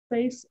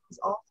face is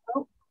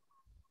also.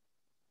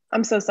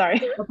 I'm so sorry.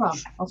 No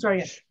problem. I'll start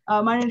again.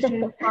 My name is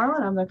Jane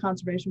McFarland. I'm the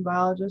conservation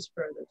biologist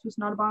for the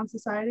Tucson Audubon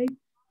Society,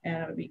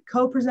 and I'll be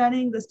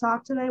co-presenting this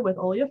talk today with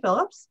Olia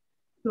Phillips,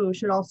 who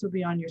should also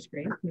be on your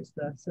screen, who's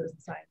the citizen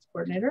science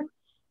coordinator.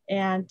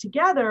 And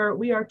together,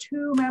 we are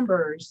two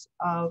members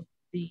of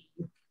the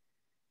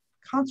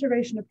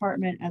conservation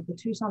department at the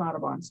Tucson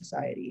Audubon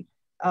Society.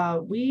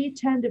 We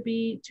tend to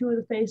be two of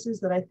the faces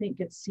that I think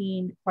get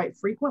seen quite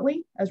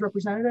frequently as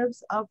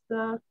representatives of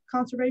the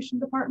conservation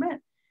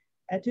department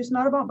at Tucson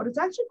Audubon, but it's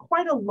actually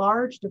quite a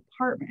large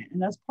department.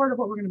 And that's part of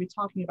what we're going to be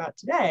talking about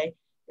today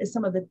is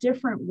some of the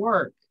different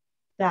work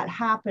that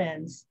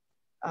happens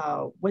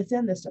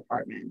within this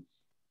department.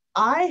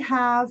 I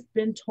have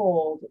been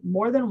told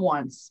more than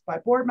once by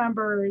board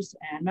members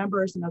and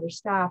members and other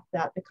staff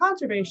that the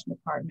conservation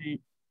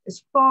department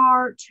is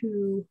far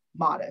too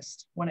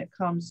modest when it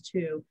comes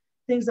to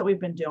things that we've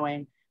been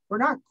doing. We're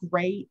not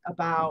great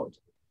about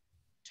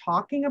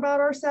talking about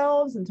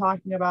ourselves and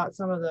talking about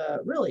some of the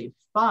really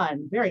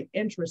fun, very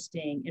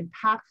interesting,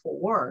 impactful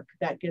work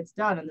that gets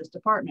done in this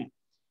department.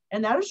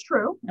 And that is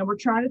true. And we're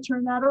trying to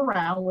turn that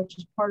around, which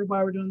is part of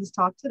why we're doing this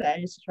talk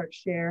today, is to try to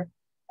share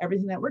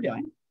everything that we're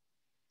doing.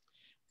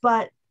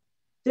 But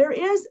there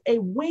is a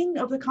wing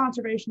of the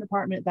conservation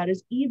department that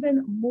is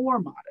even more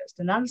modest,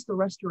 and that is the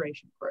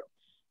restoration crew.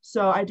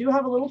 So I do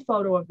have a little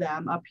photo of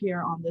them up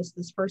here on this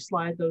first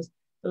slide, those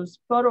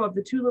photo of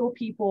the two little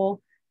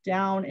people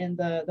down in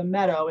the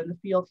meadow in the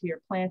field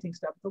here planting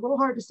stuff. It's a little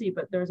hard to see,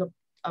 but there's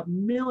a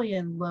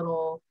million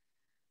little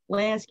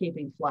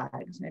landscaping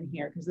flags in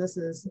here because this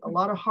is a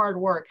lot of hard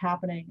work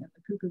happening in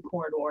the Cuckoo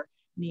Corridor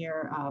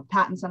near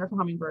Patton Center for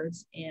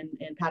Hummingbirds in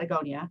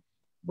Patagonia,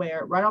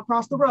 where right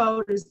across the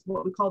road is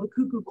what we call the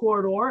Cuckoo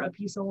Corridor, a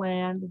piece of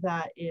land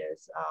that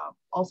is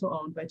also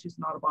owned by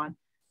Tucson Audubon,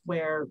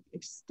 where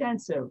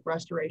extensive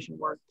restoration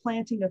work,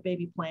 planting of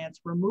baby plants,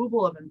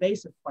 removal of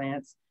invasive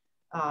plants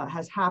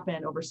has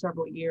happened over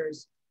several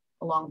years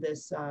along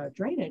this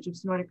drainage of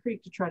Sonoma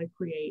Creek to try to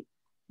create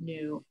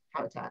new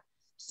habitat.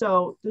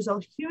 So there's a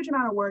huge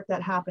amount of work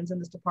that happens in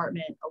this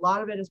department. A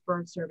lot of it is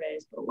bird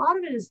surveys, but a lot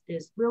of it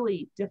is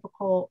really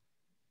difficult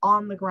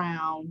on the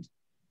ground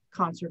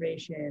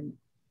conservation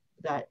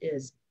that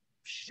is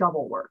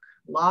shovel work.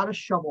 A lot of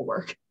shovel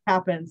work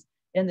happens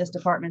in this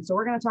department. So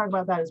we're going to talk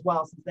about that as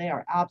well, since they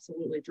are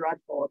absolutely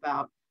dreadful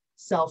about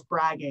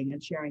self-bragging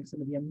and sharing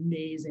some of the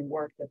amazing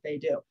work that they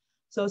do.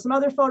 So some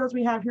other photos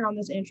we have here on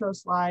this intro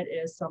slide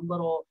is some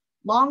little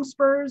long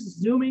spurs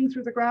zooming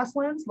through the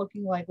grasslands,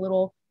 looking like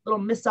little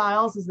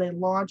missiles as they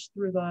launch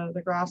through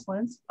the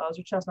grasslands. Those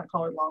are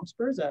chestnut-colored long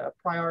spurs, a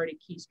priority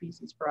key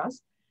species for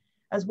us,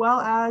 as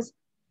well as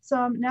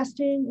some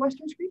nesting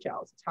western screech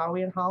owls. It's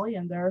Howie and Holly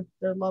and their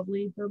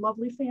lovely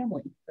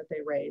family that they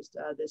raised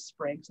this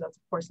spring. So that's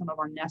of course some of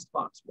our nest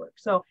box work.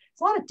 So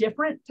it's a lot of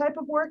different type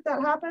of work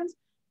that happens,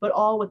 but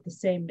all with the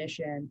same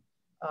mission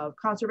of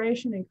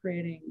conservation and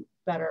creating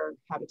better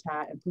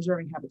habitat and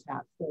preserving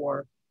habitat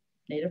for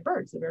native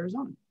birds of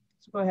Arizona.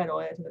 So go ahead,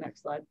 Oya, to the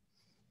next slide.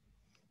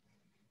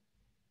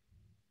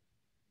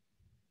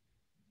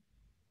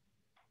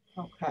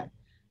 Okay,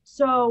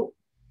 so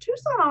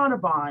Tucson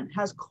Audubon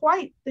has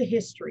quite the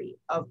history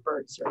of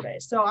bird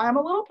surveys. So I'm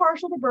a little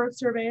partial to bird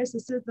surveys.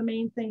 This is the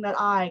main thing that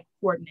I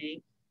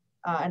coordinate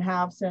and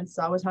have since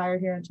I was hired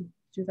here in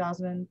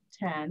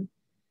 2010.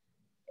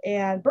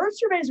 And bird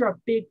surveys are a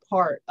big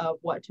part of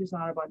what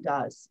Tucson Audubon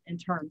does in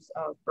terms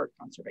of bird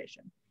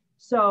conservation.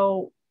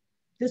 So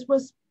this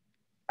was,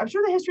 I'm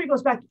sure the history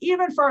goes back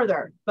even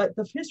further, but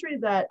the history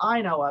that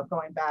I know of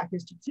going back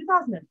is to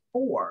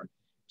 2004.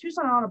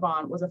 Tucson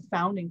Audubon was a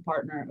founding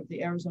partner of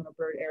the Arizona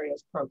Bird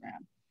Areas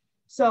Program.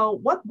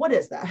 So what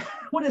is that?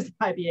 What is the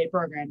IBA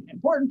program?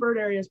 Important Bird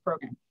Areas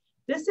Program.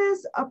 This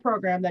is a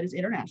program that is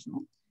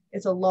international.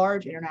 It's a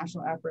large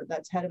international effort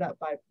that's headed up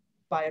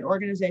by an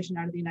organization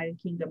out of the United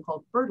Kingdom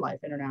called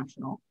BirdLife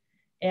International.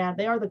 And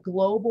they are the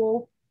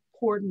global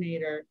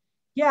coordinator.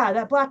 Yeah,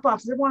 that black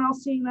box, is everyone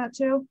else seeing that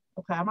too?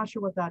 Okay, I'm not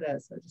sure what that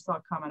is. I just saw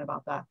a comment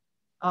about that.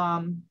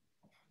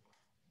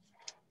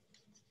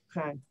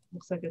 Okay,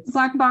 looks like it's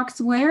black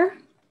box where?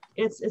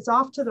 It's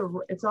off to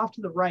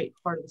the right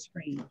part of the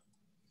screen.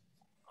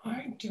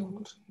 I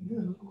don't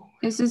know.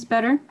 Is this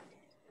better?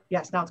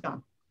 Yes, now it's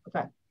gone.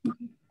 Okay.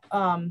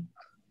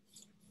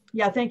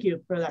 Yeah, thank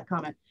you for that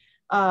comment.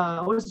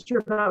 I wasn't sure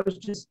if that was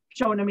just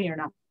showing to me or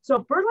not. So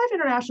BirdLife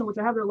International, which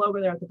I have their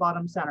logo there at the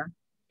bottom center,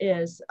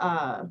 is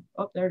oh,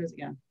 there it is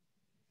again.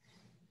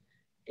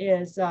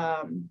 Is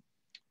a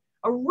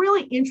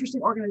really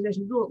interesting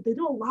organization. They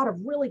do a lot of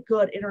really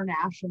good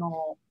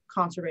international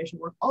conservation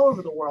work all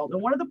over the world.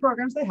 And one of the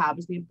programs they have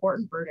is the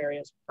Important Bird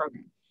Areas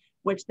Program,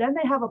 which then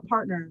they have a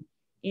partner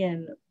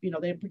in,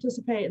 they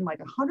participate in like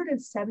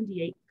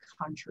 178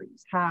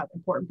 countries have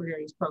Important Bird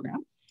Areas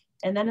Program.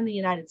 And then in the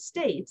United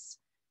States,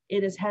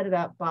 it is headed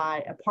up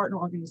by a partner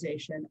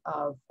organization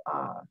of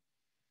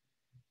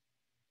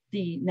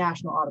the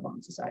National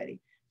Audubon Society.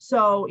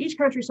 So each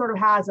country sort of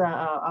has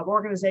an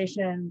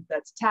organization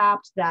that's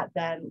tapped that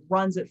then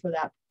runs it for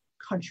that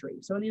country.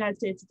 So in the United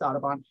States, it's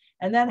Audubon.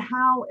 And then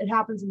how it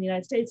happens in the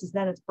United States is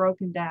then it's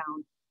broken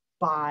down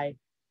by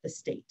the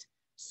state.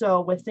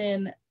 So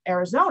within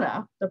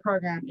Arizona, the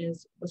program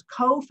was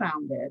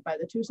co-founded by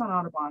the Tucson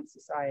Audubon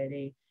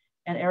Society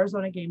and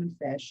Arizona Game and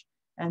Fish,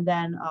 and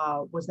then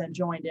was then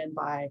joined in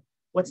by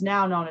what's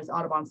now known as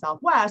Audubon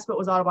Southwest, but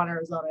was Audubon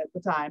Arizona at the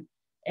time.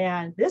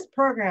 And this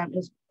program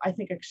is, I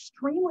think,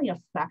 extremely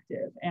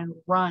effective and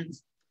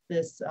runs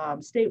this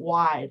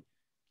statewide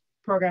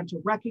program to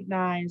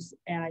recognize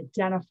and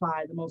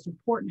identify the most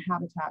important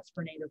habitats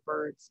for native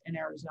birds in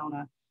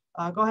Arizona.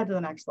 Go ahead to the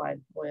next slide,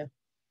 Leah.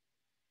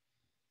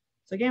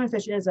 So Game and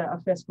Fish is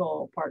a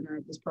fiscal partner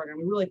of this program.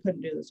 We really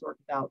couldn't do this work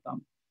without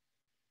them.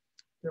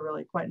 They're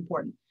really quite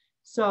important.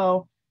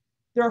 So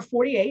there are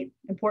 48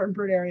 important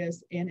bird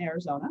areas in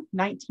Arizona.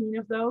 19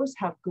 of those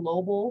have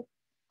global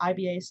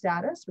IBA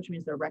status, which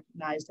means they're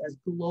recognized as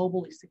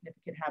globally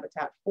significant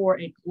habitat for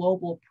a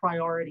global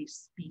priority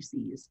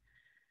species.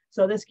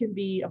 So this can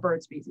be a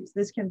bird species.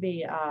 This can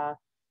be,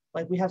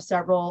 like we have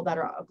several that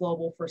are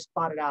global for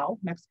spotted owl,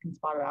 Mexican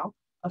spotted owl,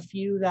 a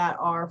few that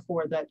are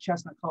for the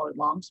chestnut-collared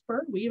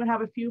longspur. We even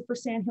have a few for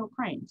sandhill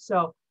crane.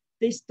 So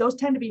those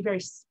tend to be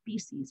very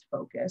species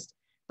focused,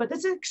 but this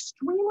is an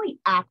extremely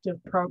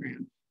active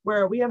program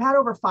where we have had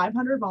over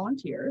 500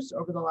 volunteers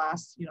over the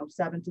last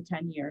 7 to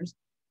 10 years.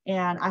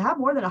 And I have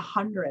more than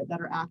 100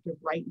 that are active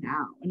right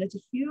now. And it's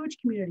a huge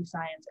community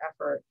science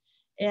effort.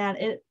 And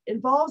it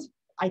involves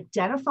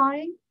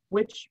identifying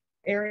which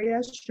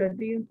areas should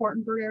be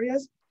important bird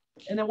areas.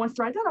 And then once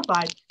they're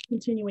identified,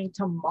 continuing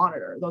to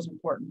monitor those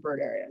important bird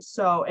areas.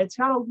 So it's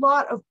got a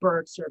lot of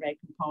bird survey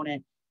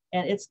component.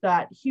 And it's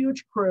that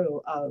huge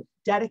crew of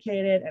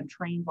dedicated and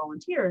trained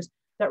volunteers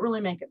that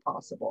really make it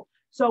possible.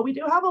 So we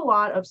do have a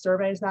lot of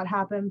surveys that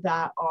happen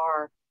that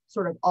are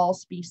sort of all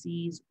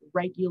species,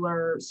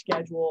 regular,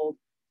 scheduled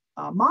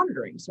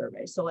monitoring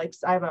surveys. So like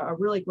I have a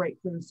really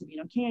great crew in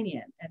Sabino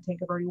Canyon and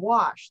Tanqueray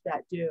Wash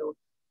that do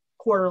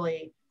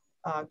quarterly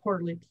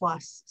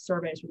plus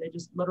surveys where they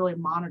just literally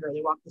monitor.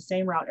 They walk the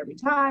same route every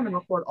time and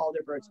record all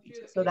their bird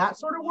species. So that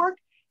sort of work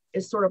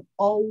is sort of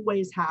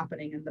always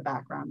happening in the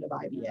background of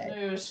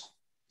IBA.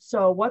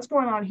 So what's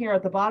going on here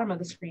at the bottom of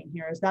the screen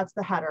here is that's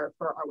the header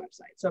for our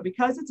website. So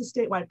because it's a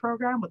statewide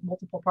program with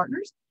multiple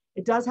partners,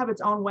 it does have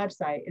its own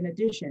website in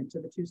addition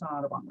to the Tucson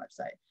Audubon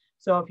website.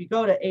 So if you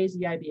go to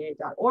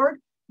aziba.org,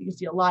 you can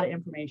see a lot of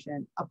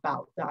information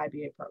about the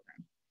IBA program.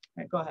 All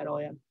right, go ahead,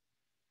 Olia.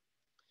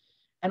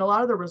 And a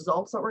lot of the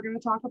results that we're going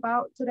to talk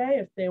about today,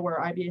 if they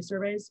were IBA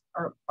surveys,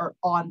 are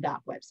on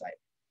that website,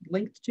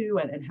 linked to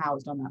and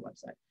housed on that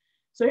website.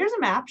 So here's a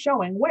map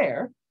showing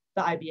where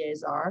the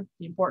IBAs are,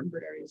 the important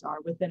bird areas are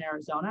within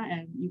Arizona.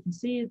 And you can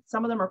see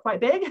some of them are quite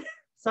big,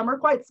 some are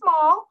quite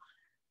small,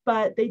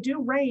 but they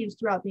do range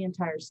throughout the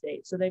entire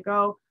state. So they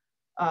go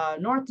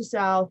north to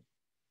south,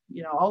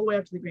 all the way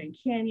up to the Grand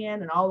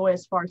Canyon and all the way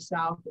as far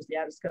south as the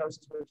Atascosas,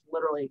 which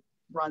literally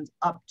runs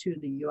up to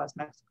the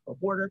US-Mexico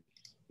border.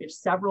 We have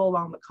several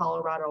along the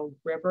Colorado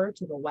River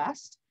to the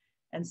west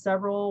and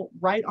several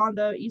right on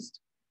the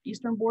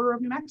eastern border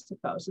of New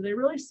Mexico. So they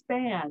really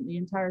span the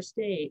entire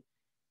state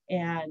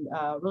and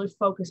really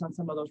focus on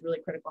some of those really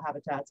critical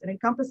habitats and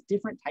encompass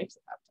different types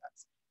of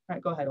habitats. All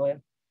right, go ahead,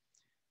 Olia.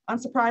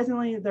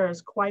 Unsurprisingly,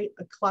 there's quite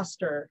a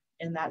cluster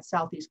in that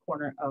southeast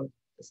corner of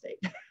the state.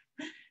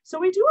 So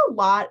we do a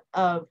lot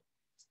of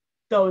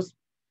those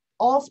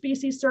all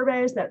species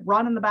surveys that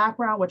run in the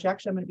background, which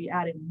actually I'm going to be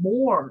adding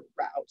more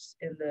routes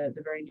in the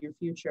very near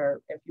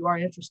future if you are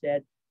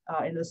interested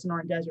in the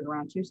Sonoran Desert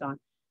around Tucson.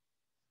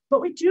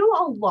 But we do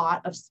a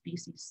lot of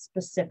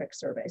species-specific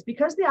surveys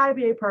because the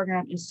IBA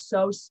program is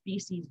so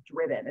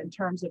species-driven in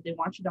terms of they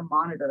want you to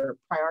monitor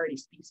priority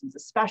species,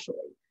 especially.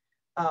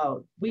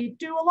 We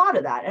do a lot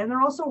of that, and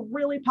they're also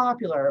really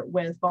popular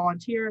with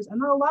volunteers,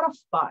 and they're a lot of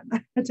fun.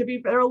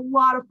 They're a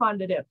lot of fun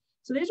to do.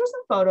 So these are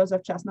some photos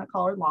of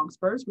chestnut-collared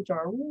longspurs, which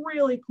are a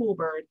really cool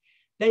bird.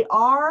 They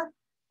are.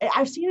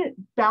 I've seen it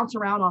bounce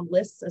around on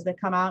lists as they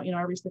come out,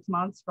 every 6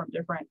 months from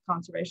different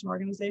conservation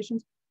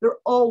organizations. They're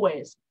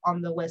always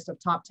on the list of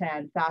top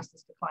 10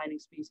 fastest declining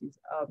species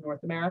of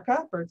North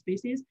America, bird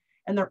species,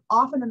 and they're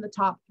often in the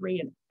top 3,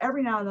 and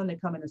every now and then they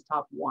come in as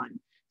top 1.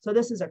 So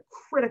this is a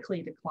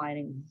critically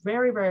declining,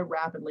 very, very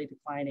rapidly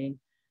declining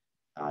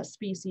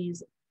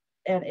species,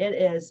 and it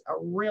is a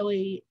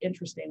really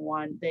interesting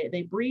one.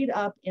 They breed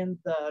up in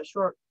the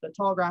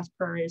tall grass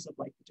prairies of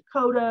like the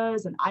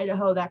Dakotas and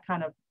Idaho, that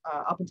kind of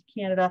up into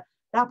Canada.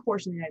 That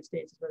portion of the United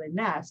States is where they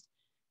nest,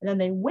 and then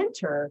they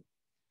winter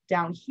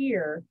down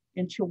here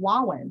in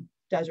Chihuahuan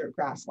desert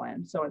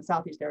grassland. So in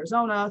Southeast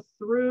Arizona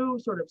through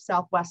sort of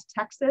Southwest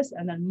Texas,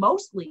 and then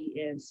mostly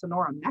in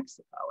Sonora,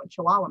 Mexico, and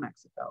Chihuahua,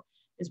 Mexico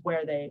is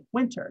where they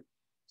winter.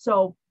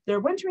 So their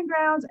wintering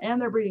grounds and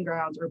their breeding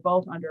grounds are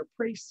both under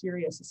pretty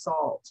serious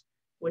assault,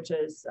 which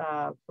is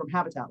from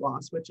habitat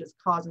loss, which is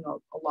causing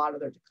a lot of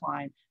their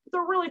decline. But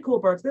they're really cool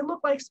birds. They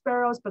look like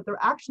sparrows, but they're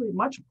actually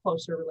much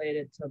closer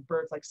related to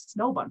birds like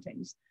snow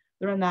buntings.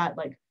 They're in that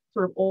like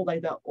sort of old,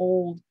 like the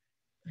old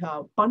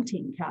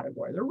bunting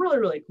category. They're really,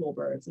 really cool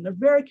birds, and they're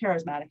very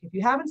charismatic. If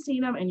you haven't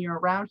seen them and you're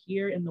around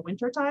here in the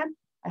wintertime,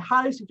 I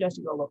highly suggest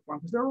you go look for them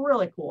because they're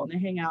really cool, and they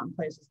hang out in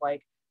places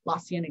like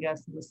Las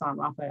Ciénegas and the San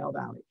Rafael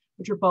Valley,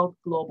 which are both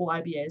global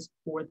IBAs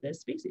for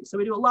this species. So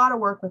we do a lot of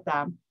work with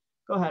them.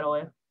 Go ahead,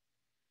 Olia.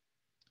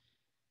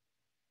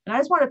 And I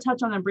just want to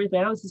touch on them briefly.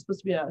 I know this is supposed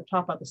to be a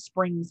talk about the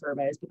spring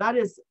surveys, but that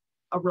is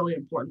a really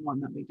important one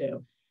that we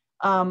do.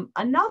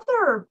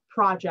 Another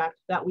project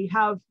that we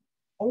have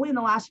only in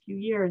the last few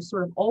years,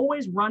 sort of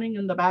always running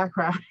in the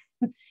background,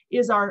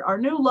 is our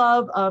new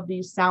love of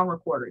these sound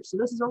recorders. So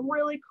this is a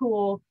really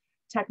cool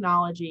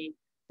technology.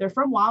 They're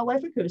from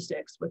Wildlife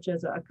Acoustics, which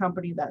is a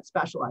company that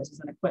specializes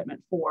in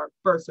equipment for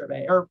bird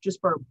survey or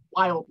just for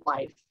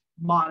wildlife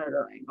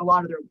monitoring. A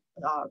lot of their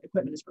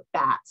equipment is for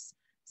bats.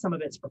 Some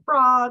of it's for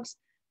frogs,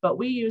 but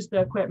we use the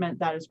equipment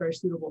that is very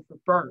suitable for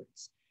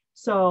birds.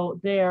 So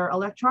they're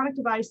electronic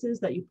devices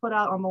that you put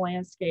out on the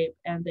landscape,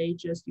 and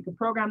you can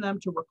program them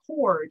to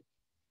record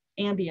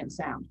ambient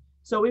sound.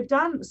 So we've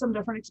done some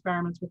different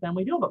experiments with them.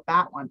 We do have a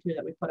bat one too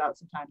that we put out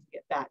sometimes to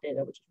get bat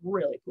data, which is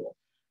really cool.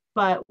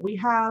 But we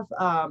have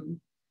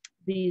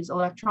these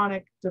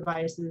electronic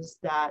devices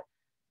that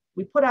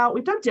we put out.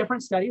 We've done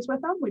different studies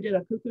with them. We did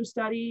a cuckoo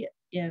study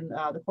in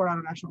the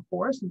Coronado National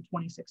Forest in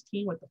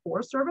 2016 with the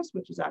Forest Service,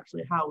 which is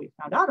actually how we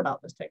found out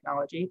about this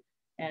technology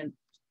and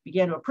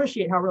began to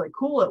appreciate how really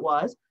cool it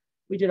was.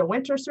 We did a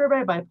winter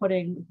survey by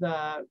putting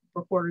the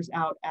recorders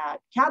out at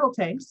cattle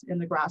tanks in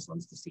the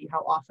grasslands to see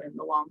how often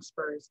the long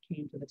spurs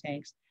came to the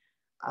tanks.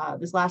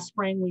 This last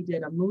spring, we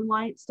did a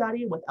moonlight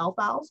study with elf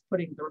owls,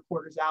 putting the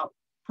recorders out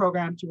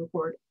programmed to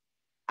record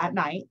at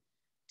night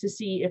to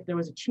see if there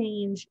was a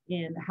change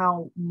in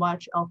how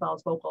much elf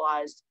owls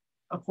vocalized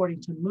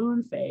according to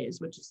moon phase,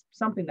 which is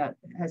something that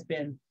has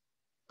been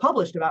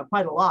published about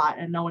quite a lot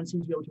and no one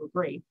seems to be able to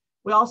agree.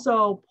 We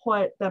also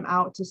put them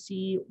out to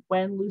see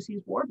when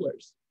Lucy's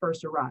warblers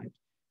first arrived.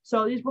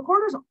 So these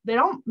recorders, they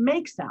don't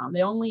make sound.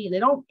 They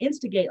don't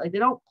instigate, like they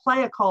don't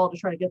play a call to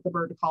try to get the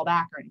bird to call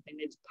back or anything.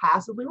 They just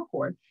passively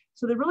record.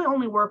 So they really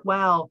only work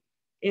well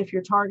if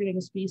you're targeting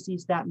a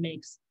species that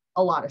makes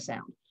a lot of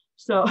sound.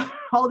 So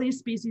all these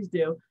species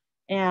do.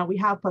 And we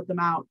have put them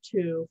out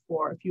too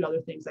for a few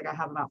other things. Like I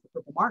have them out for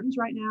purple martins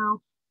right now.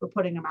 We're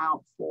putting them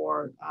out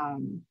for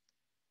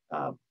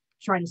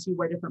trying to see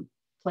where different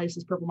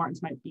places purple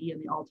martins might be in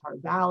the Altar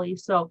Valley.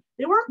 So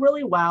they work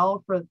really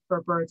well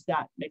for birds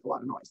that make a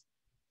lot of noise.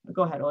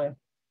 Go ahead, Olia.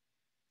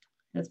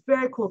 It's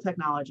very cool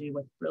technology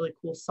with really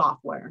cool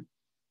software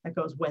that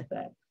goes with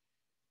it.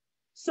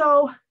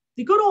 So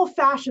the good old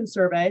fashioned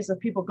surveys of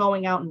people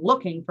going out and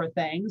looking for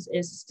things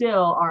is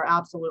still our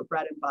absolute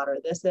bread and butter.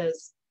 This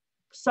is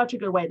such a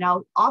good way.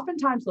 Now,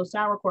 oftentimes those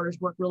sound recorders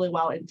work really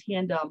well in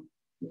tandem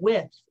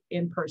with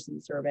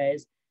in-person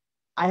surveys.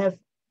 I have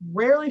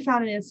rarely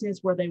found an instance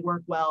where they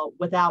work well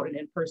without an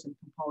in-person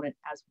component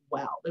as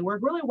well. They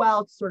work really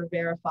well to sort of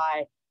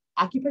verify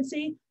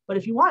occupancy, but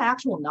if you want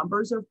actual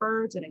numbers of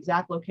birds and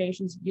exact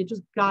locations, you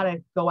just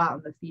gotta go out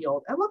in the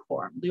field and look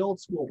for them the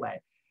old school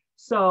way.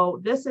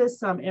 So this is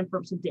some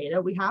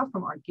data we have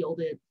from our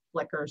gilded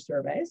flicker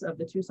surveys of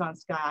the Tucson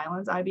Sky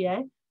Islands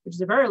IBA, which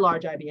is a very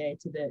large IBA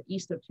to the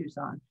east of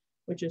Tucson,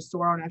 which is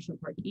Saguaro National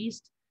Park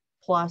East,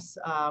 plus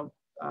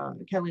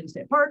Catalina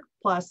State Park,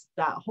 plus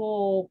that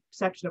whole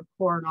section of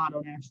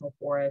Coronado National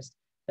Forest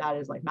that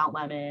is like Mount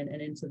Lemmon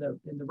and into the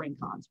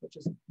Rincons, which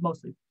is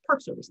mostly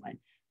Park Service land.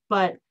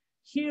 But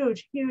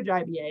huge, huge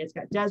IBA. It's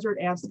got desert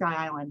and Sky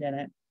Island in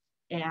it.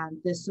 And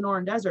this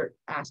Sonoran Desert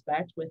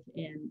aspect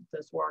within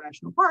the Saguaro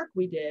National Park,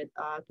 we did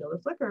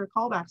gilded flicker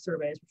callback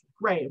surveys, which was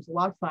great. It was a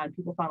lot of fun.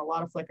 People found a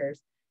lot of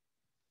flickers.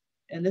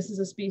 And this is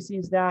a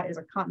species that is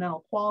a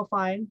continental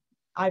qualifying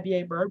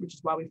IBA bird, which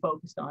is why we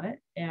focused on it.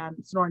 And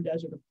Sonoran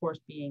Desert, of course,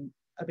 being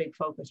a big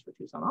focus for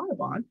Tucson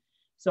Audubon.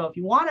 So if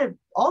you wanted,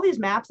 all these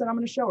maps that I'm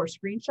going to show are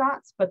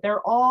screenshots, but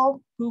they're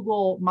all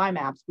Google My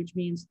Maps, which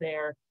means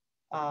they're,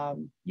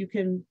 you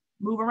can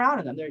move around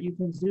in them. You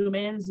can zoom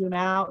in, zoom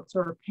out,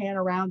 sort of pan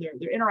around.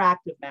 They're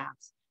interactive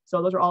maps.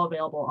 So those are all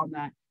available on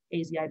that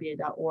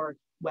aziba.org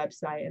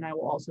website. And I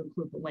will also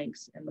include the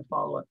links in the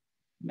follow-up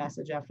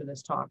message after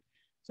this talk.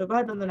 So go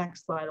ahead to the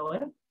next slide,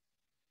 Olia.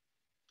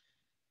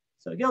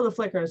 So gilded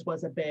flickers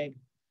was a big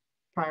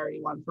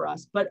priority one for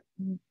us, but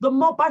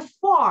by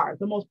far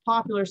the most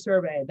popular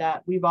survey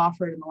that we've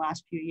offered in the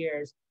last few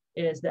years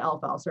is the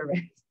elf owl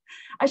survey.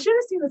 I should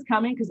have seen this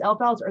coming because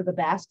elf owls are the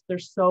best. They're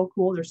so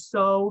cool. They're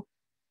so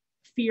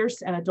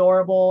fierce and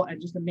adorable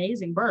and just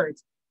amazing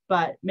birds.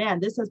 But man,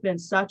 this has been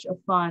such a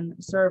fun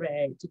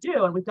survey to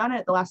do. And we've done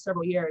it the last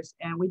several years.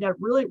 And we did a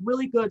really,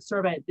 really good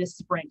survey this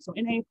spring. So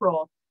in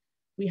April,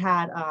 we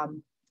had,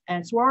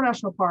 and Saguaro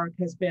National Park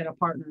has been a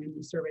partner in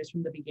these surveys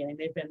from the beginning.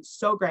 They've been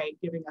so great,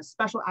 giving us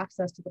special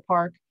access to the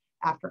park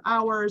after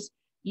hours,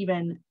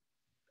 even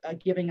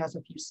giving us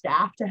a few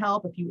staff to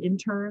help, a few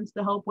interns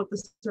to help with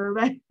the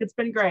survey. It's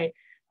been great.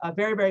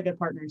 Very, very good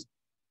partners.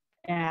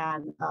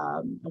 And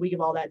we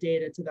give all that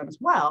data to them as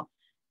well.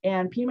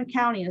 And Pima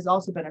County has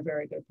also been a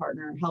very good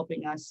partner,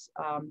 helping us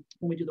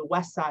when we do the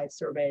west side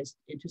surveys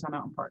in Tucson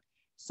Mountain Park.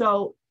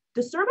 So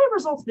The survey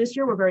results this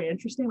year were very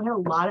interesting. We had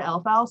a lot of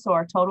elf owls, so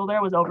our total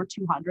there was over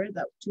 200.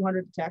 That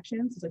 200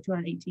 detections. It's like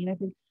 218, I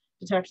think,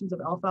 detections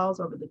of elf owls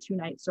over the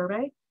 2-night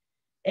survey,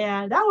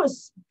 and that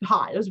was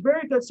high. It was a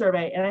very good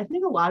survey, and I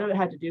think a lot of it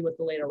had to do with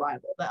the late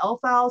arrival. The elf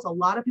owls. A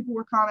lot of people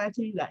were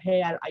commenting that,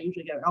 hey, I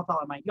usually get an elf owl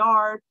in my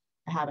yard.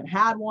 I haven't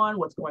had one.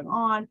 What's going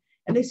on?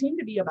 And they seem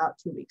to be about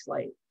 2 weeks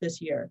late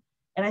this year.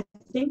 And I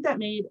think that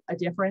made a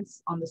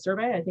difference on the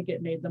survey. I think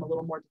it made them a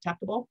little more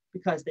detectable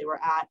because they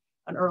were at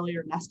an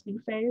earlier nesting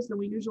phase than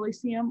we usually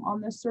see them on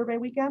this survey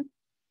weekend.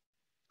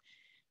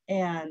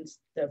 And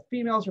the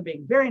females were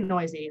being very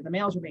noisy and the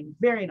males were being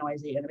very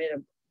noisy, and it made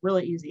it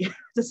really easy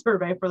to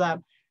survey for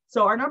them.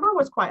 So our number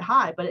was quite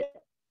high, but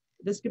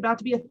this is about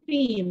to be a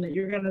theme that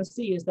you're going to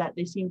see, is that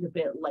they seemed a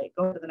bit late.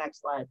 Go to the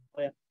next slide.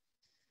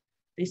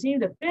 They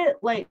seemed a bit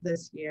late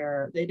this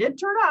year. They did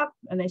turn up,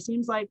 and they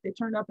seems like they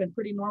turned up in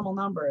pretty normal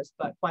numbers,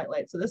 but quite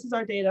late. So this is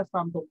our data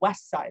from the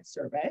West Side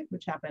survey,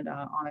 which happened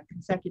on a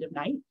consecutive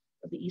night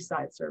of the East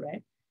Side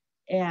survey.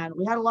 And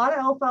we had a lot of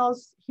elf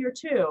owls here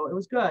too. It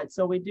was good.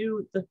 So we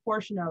do the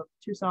portion of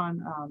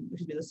Tucson,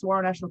 which would be the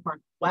Saguaro National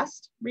Park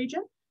West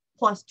region,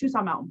 plus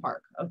Tucson Mountain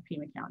Park of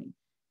Pima County.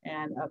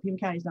 And Pima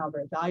County is now a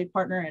very valued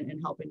partner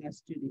in helping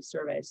us do these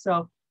surveys.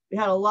 So we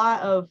had a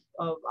lot of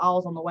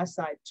owls on the West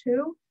Side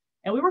too.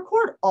 And we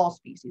record all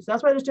species. So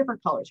that's why there's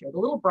different colors here. The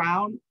little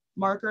brown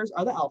markers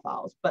are the elf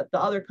owls, but the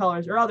other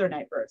colors are other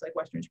night birds like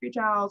western screech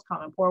owls,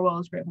 common poor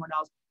willows, great horned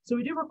owls. So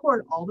we do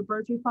record all the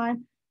birds we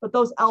find, but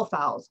those elf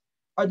owls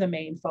are the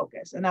main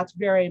focus. And that's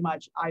very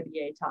much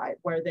IBA tied,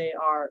 where they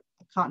are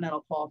a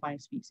continental qualifying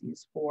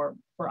species for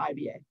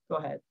IBA. Go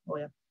ahead,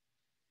 Julia.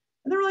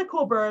 And they're really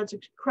cool birds,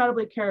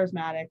 incredibly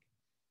charismatic.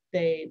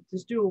 They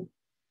just do,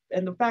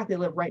 and the fact they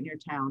live right near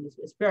town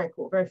is very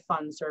cool, very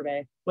fun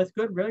survey with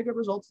really good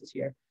results this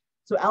year.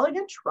 So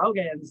elegant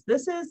trogons,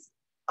 this is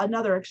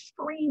another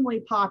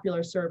extremely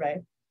popular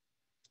survey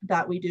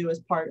that we do as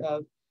part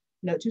of,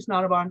 Tucson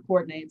Audubon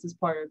coordinates as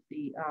part of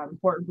the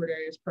Important Bird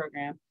Areas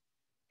program.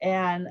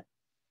 And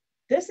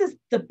this is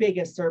the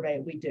biggest survey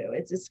we do.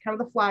 It's kind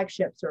of the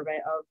flagship survey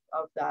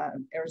of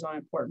the Arizona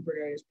Important Bird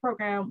Areas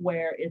program,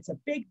 where it's a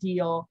big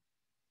deal.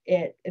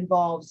 It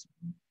involves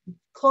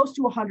close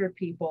to 100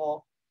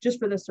 people just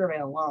for this survey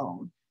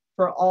alone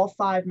for all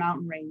 5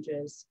 mountain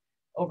ranges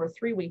over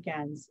 3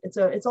 weekends. It's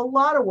a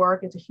lot of work.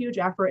 It's a huge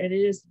effort, and it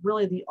is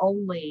really the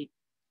only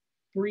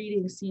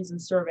breeding season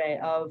survey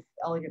of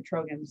elegant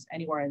trogons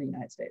anywhere in the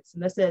United States.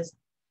 And this is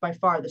by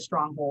far the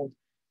stronghold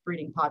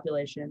breeding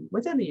population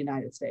within the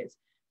United States.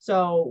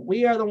 So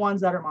we are the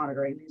ones that are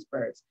monitoring these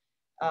birds.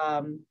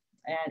 And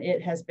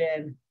it has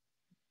been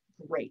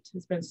great.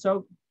 It's been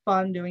so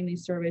fun doing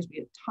these surveys. We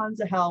get tons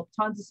of help,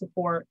 tons of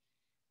support,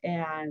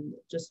 and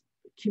just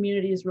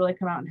communities really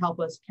come out and help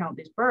us count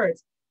these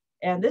birds.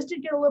 And this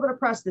did get a little bit of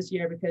press this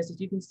year because,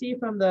 as you can see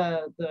from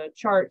the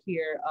chart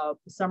here of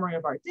the summary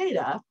of our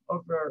data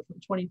over from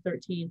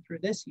 2013 through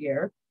this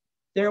year,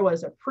 there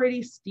was a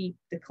pretty steep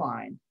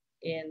decline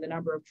in the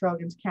number of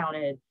trogons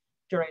counted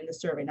during the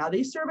survey. Now,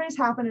 these surveys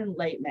happen in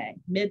late May,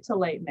 mid to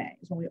late May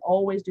is when we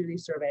always do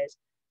these surveys.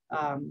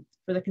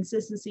 For the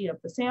consistency of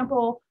the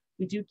sample,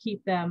 we do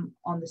keep them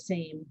on the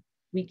same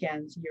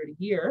weekends year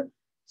to year.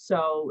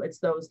 So it's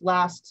those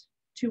last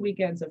 2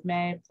 weekends of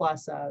May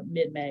plus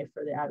mid-May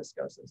for the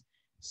Atascosas.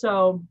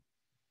 So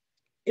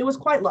it was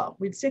quite low.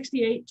 We had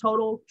 68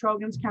 total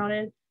trogons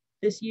counted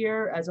this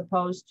year, as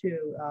opposed to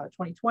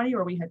 2020,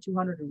 where we had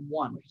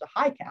 201, which is a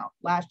high count.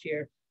 Last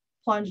year,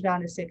 plunged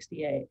down to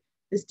 68.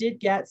 This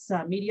did get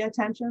some media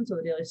attention. So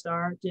the Daily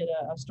Star did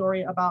a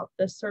story about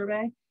this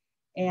survey.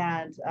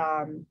 And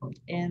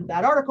in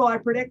that article, I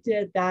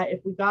predicted that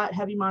if we got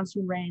heavy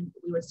monsoon rain,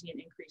 we would see an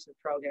increase of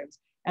trogons.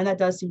 And that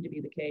does seem to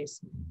be the case.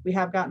 We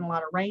have gotten a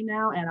lot of rain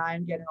now, and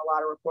I'm getting a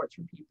lot of reports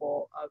from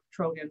people of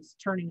trogons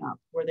turning up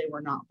where they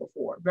were not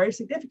before, very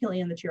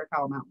significantly in the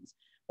Chiricahua Mountains,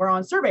 where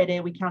on survey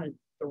day, we counted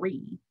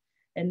 3.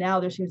 And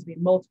now there seems to be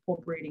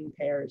multiple breeding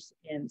pairs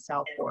in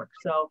South Fork.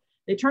 So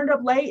they turned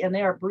up late, and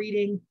they are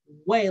breeding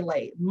way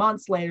late,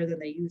 months later than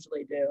they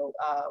usually do.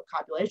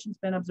 Copulation's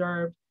been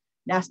observed,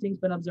 nesting's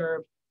been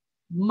observed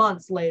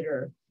months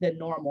later than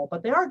normal,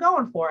 but they are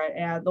going for it.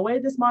 And the way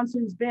this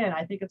monsoon's been,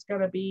 I think it's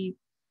going to be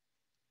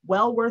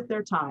well worth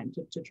their time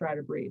to try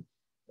to breed.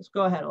 Let's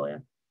go ahead,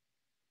 Olia.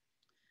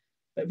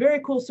 But very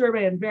cool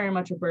survey, and very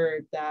much a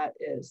bird that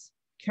is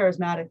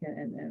charismatic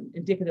and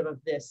indicative of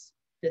this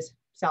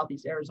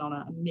Southeast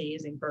Arizona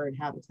amazing bird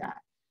habitat.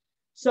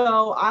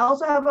 So I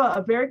also have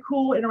a very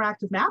cool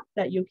interactive map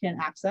that you can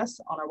access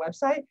on our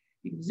website.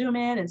 You can zoom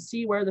in and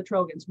see where the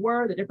trogons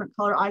were. The different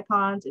color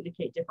icons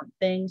indicate different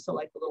things. So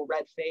like the little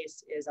red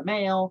face is a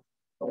male,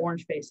 the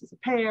orange face is a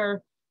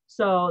pair.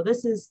 So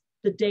this is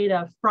the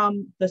data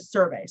from the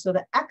survey. So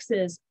the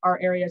X's are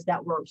areas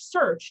that were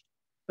searched,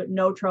 but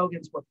no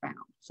trogons were found.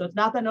 So it's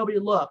not that nobody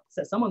looked, it's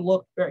that someone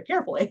looked very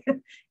carefully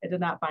and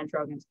did not find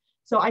trogons.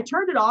 So I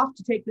turned it off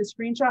to take this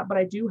screenshot, but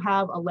I do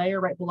have a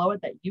layer right below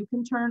it that you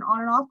can turn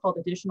on and off called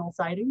additional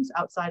sightings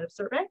outside of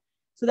survey.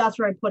 So that's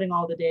where I'm putting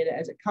all the data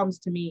as it comes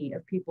to me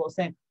of people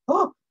saying,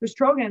 oh, there's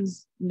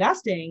trogons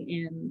nesting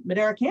in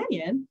Madera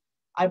Canyon,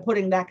 I'm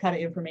putting that kind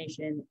of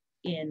information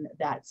in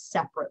that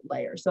separate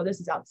layer. So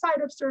this is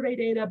outside of survey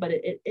data, but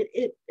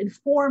it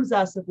informs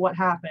us of what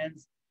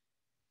happens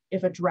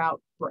if a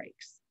drought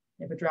breaks,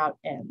 if a drought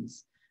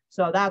ends.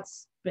 So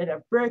that's been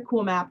a very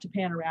cool map to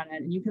pan around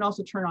in. And you can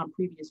also turn on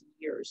previous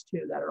years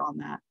too that are on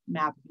that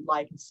map if you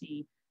like and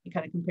see and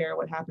kind of compare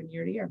what happened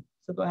year to year.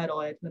 So go ahead,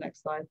 Ola, to the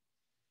next slide.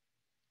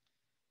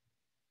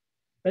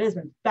 But it's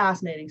been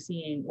fascinating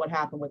seeing what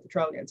happened with the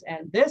trogons.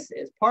 And this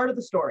is part of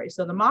the story.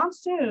 So the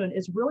monsoon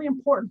is really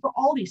important for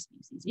all these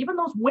species. Even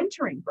those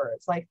wintering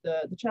birds like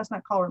the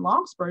chestnut collared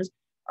longspurs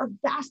are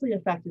vastly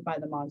affected by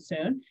the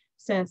monsoon,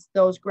 since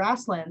those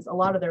grasslands, a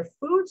lot of their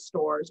food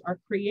stores are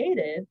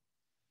created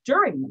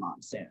during the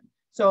monsoon.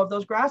 So if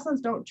those grasslands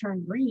don't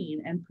turn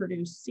green and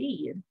produce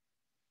seed,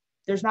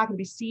 there's not going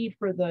to be seed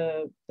for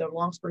the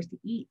longspurs to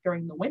eat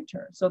during the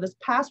winter. So this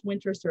past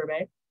winter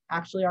survey,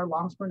 actually our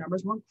longspur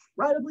numbers were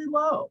incredibly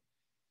low,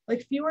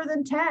 like fewer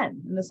than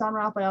 10 in the San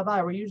Rafael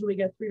Valley, where usually we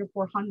get 300 to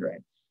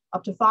 400,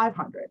 up to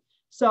 500.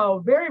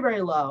 So very,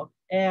 very low.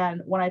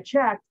 And when I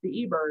checked the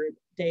eBird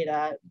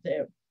data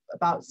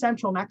about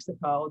central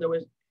Mexico, there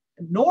was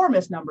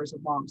enormous numbers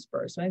of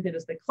longspurs. So I think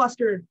they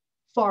clustered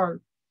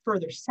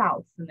further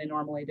south than they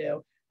normally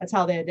do. That's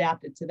how they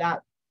adapted to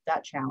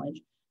that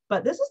challenge.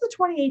 But this is the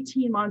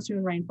 2018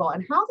 monsoon rainfall.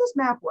 And how this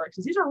map works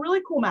is these are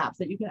really cool maps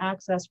that you can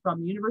access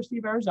from the University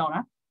of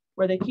Arizona,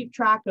 where they keep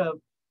track of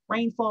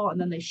rainfall and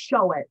then they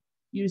show it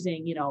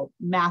using,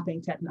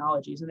 mapping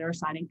technologies, and they're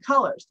assigning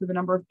colors to the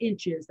number of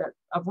inches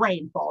of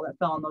rainfall that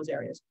fell in those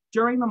areas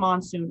during the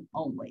monsoon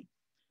only.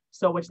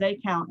 So which they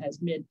count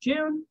as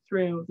mid-June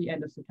through the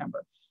end of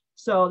September.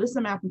 So this is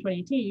a map from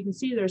 2018. You can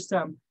see there's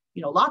some,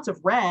 lots of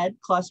red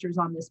clusters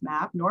on this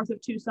map north of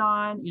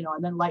Tucson,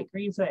 and then light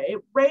green. So it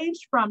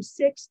ranged from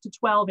 6 to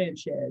 12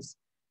 inches,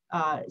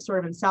 sort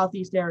of in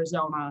southeast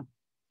Arizona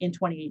in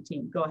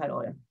 2018. Go ahead,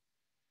 Olia.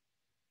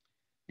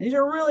 And these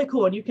are really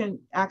cool, and you can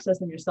access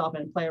them yourself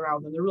and play around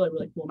with them. They're really,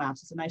 really cool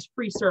maps. It's a nice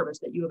free service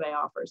that U of A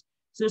offers.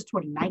 So this is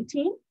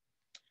 2019,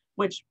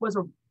 which was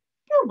a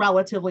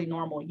relatively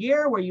normal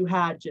year where you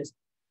had just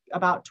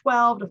about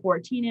 12 to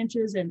 14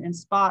 inches in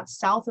spots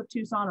south of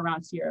Tucson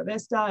around Sierra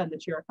Vista and the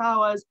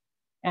Chiricahuas.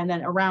 And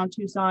then around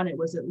Tucson, it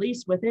was at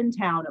least within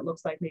town, it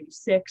looks like maybe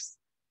 6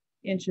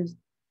 inches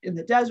in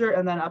the desert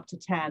and then up to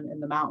 10 in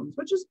the mountains,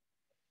 which is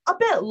a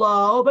bit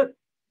low, but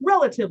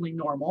relatively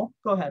normal.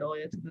 Go ahead,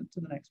 Olia,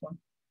 to the next one.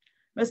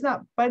 It's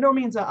not by no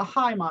means a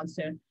high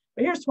monsoon,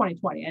 but here's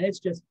 2020 and it's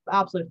just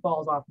absolutely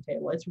falls off the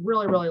table. It's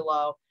really, really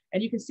low.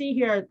 And you can see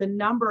here,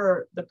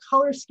 the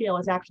color scale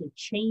is actually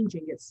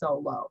changing. It's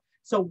so low.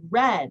 So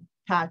red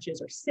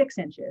patches are 6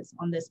 inches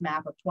on this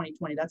map of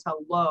 2020. That's how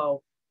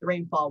low the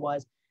rainfall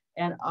was.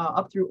 And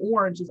up through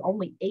orange is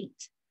only 8.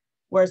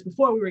 Whereas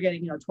before we were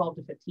getting, 12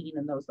 to 15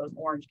 in those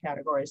orange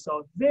categories.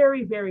 So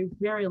very, very,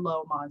 very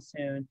low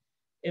monsoon.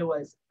 It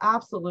was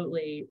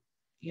absolutely,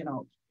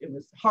 it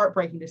was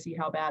heartbreaking to see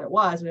how bad it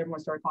was. And everyone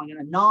started calling it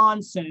a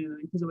non-soon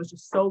because it was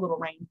just so little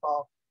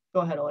rainfall.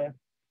 Go ahead, Olia.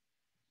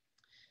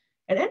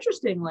 And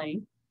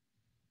interestingly,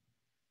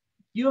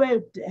 U of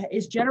A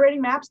is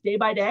generating maps day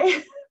by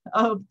day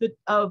of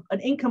an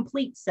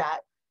incomplete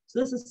set. So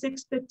this is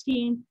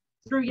 6:15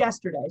 through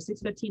yesterday,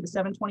 6:15 to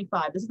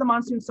 7:25. This is the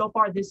monsoon so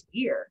far this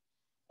year.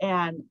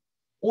 And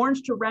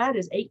orange to red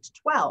is 8 to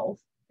 12.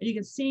 And you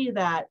can see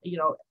that,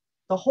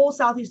 the whole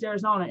southeast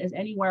Arizona is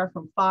anywhere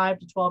from 5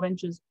 to 12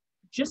 inches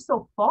just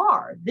so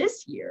far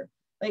this year.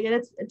 Like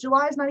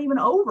July is not even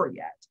over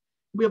yet.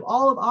 We have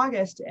all of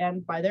August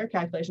and by their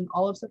calculation,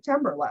 all of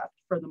September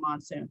left for the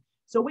monsoon.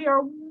 So we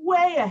are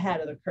way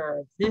ahead of the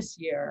curve this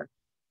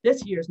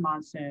year's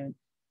monsoon,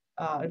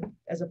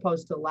 as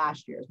opposed to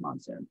last year's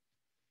monsoon.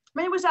 I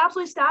mean, it was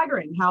absolutely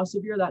staggering how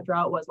severe that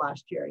drought was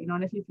last year.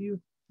 And if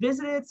you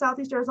visited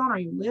Southeast Arizona or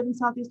you live in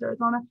Southeast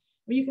Arizona,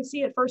 you can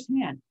see it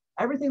firsthand.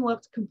 Everything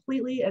looked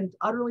completely and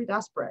utterly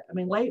desperate. I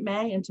mean, late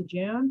May into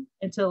June,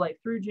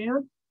 through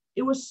June,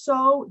 it was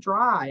so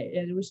dry.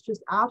 And it was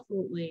just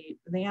absolutely,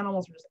 the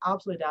animals were just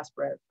absolutely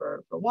desperate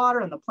for water,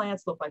 and the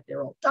plants looked like they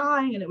were all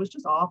dying, and it was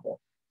just awful.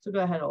 So go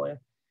ahead, Olia.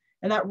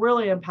 And that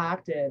really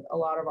impacted a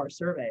lot of our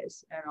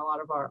surveys and a lot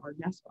of our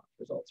NestWatch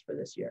results for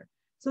this year.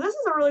 So this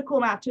is a really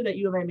cool map too that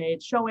U of A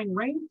made showing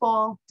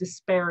rainfall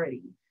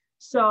disparity.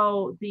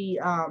 So the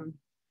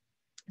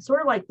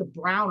sort of like the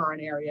browner an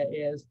area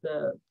is,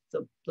 the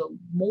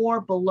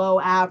more below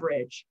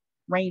average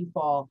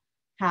rainfall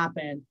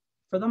happened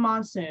for the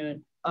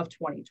monsoon of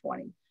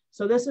 2020.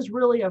 So this is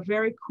really a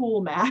very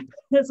cool map.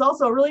 It's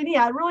also really neat.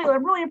 I'm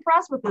really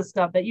impressed with this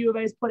stuff that U of A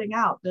is putting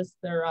out,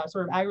 their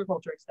sort of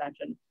agriculture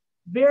extension.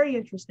 Very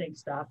interesting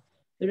stuff.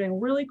 They're doing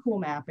really cool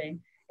mapping.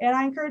 And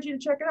I encourage you to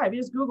check it out. If you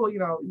just Google,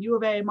 U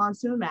of A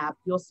monsoon map,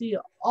 you'll see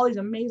all these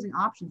amazing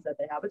options that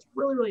they have. It's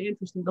really, really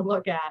interesting to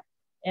look at.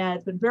 And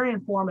it's been very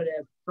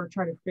informative for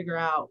trying to figure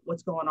out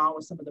what's going on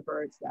with some of the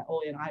birds that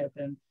Oli and I have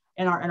been,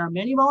 and our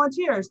many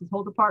volunteers, this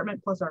whole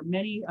department, plus our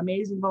many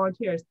amazing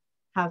volunteers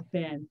have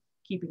been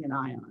keeping an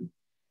eye on.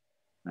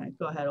 All right,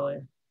 go ahead,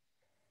 Olia.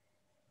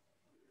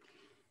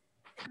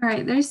 All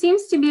right, there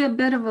seems to be a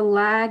bit of a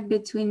lag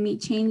between me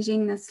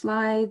changing the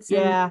slides.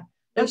 Yeah,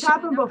 that's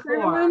happened showing up for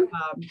before. everyone.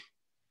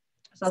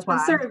 So that's why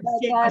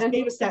I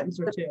save a sentence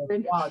or two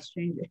Good. while it's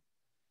changing.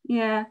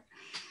 Yeah,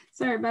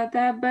 sorry about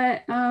that.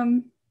 But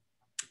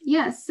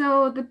yeah,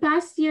 so the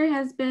past year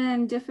has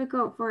been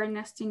difficult for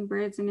nesting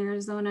birds in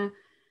Arizona,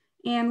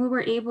 and we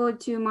were able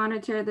to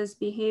monitor this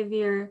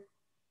behavior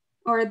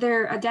or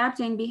their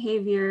adapting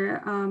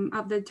behavior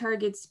of the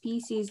target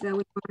species that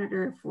we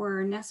monitor for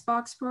our nest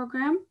box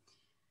program.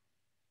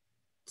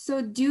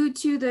 So due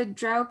to the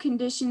drought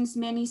conditions,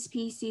 many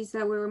species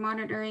that we were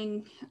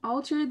monitoring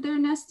altered their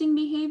nesting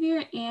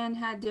behavior and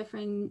had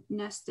different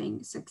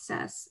nesting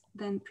success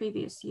than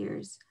previous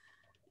years.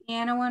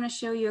 And I want to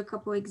show you a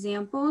couple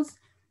examples.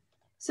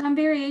 Some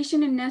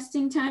variation in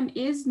nesting time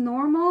is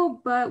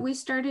normal, but we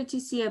started to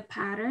see a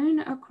pattern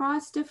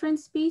across different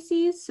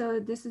species. So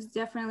this is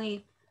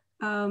definitely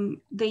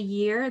the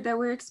year that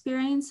we're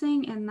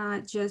experiencing and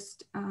not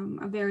just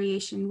a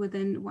variation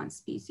within one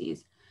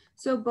species.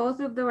 So both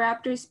of the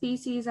raptor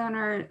species on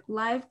our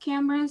live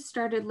cameras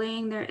started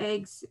laying their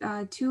eggs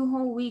 2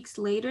 whole weeks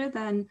later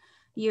than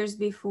years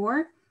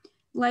before.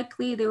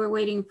 Likely they were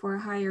waiting for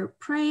higher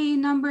prey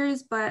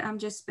numbers, but I'm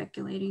just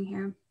speculating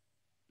here.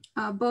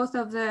 Both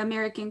of the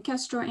American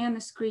kestrel and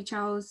the screech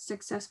owls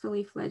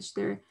successfully fledged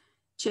their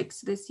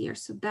chicks this year,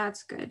 so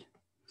that's good.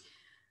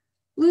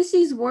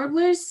 Lucy's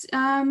warblers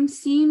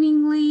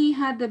seemingly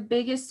had the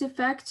biggest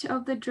effect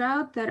of the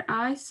drought that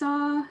I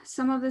saw.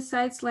 Some of the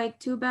sites like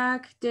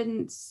Tubac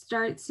didn't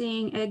start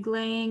seeing egg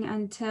laying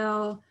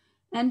until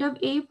end of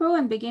April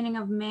and beginning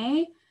of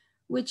May,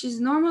 which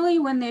is normally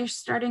when they're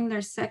starting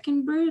their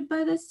second brood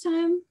by this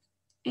time.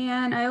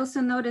 And I also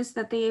noticed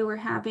that they were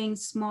having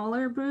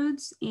smaller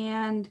broods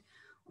and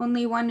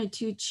only 1 to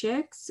 2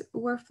 chicks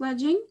were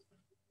fledging.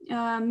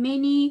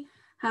 Many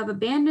have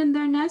abandoned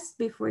their nests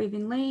before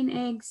even laying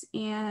eggs,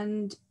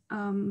 and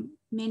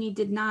many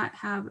did not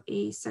have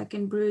a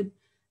second brood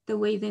the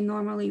way they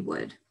normally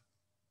would.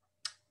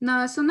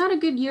 No, so not a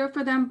good year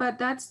for them, but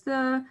that's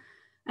the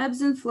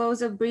ebbs and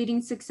flows of breeding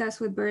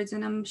success with birds,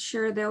 and I'm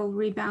sure they'll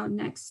rebound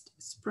next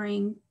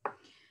spring.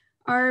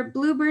 Our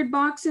bluebird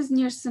boxes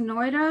near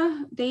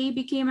Sonoyta, they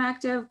became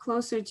active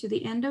closer to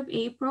the end of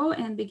April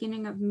and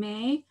beginning of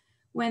May,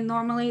 when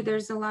normally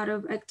there's a lot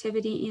of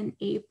activity in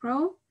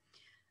April.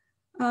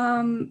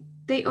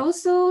 They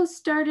also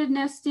started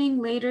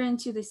nesting later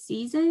into the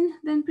season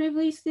than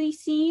previously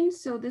seen.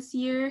 So this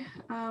year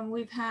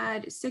we've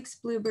had 6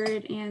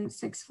 bluebird and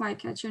 6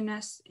 flycatcher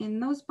nests in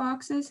those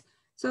boxes.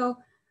 So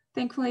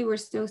thankfully we're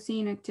still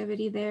seeing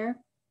activity there.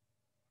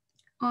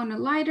 On a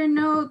lighter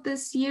note,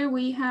 this year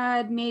we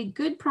had made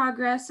good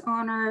progress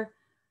on our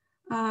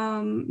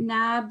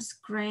NABS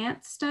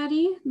grant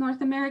study.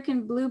 North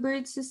American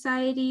Bluebird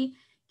Society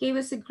gave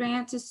us a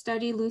grant to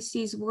study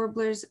Lucy's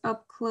warblers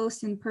up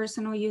close and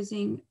personal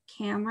using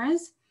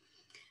cameras.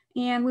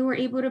 And we were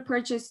able to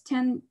purchase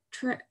 10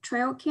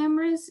 trail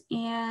cameras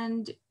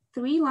and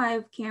 3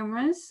 live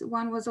cameras.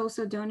 1 was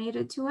also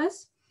donated to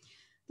us.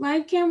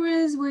 Live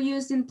cameras were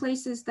used in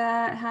places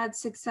that had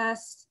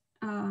success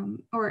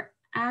or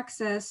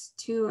access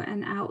to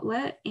an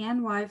outlet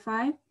and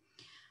Wi-Fi.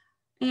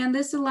 And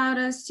this allowed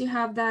us to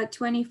have that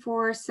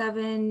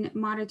 24/7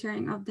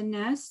 monitoring of the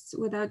nests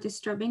without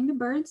disturbing the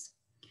birds.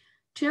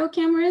 Trail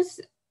cameras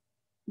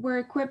were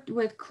equipped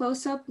with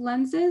close-up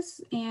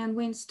lenses, and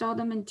we installed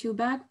them in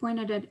Tubac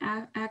pointed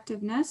at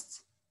active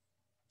nests.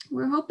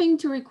 We're hoping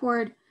to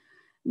record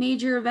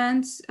major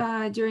events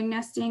during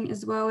nesting,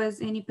 as well as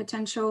any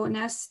potential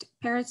nest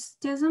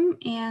parasitism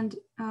and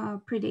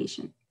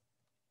predation,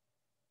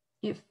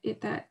 if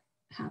that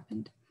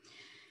happened.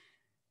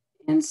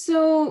 And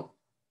so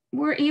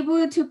we're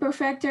able to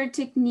perfect our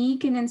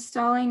technique in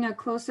installing a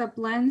close-up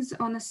lens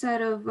on a set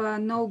of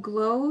no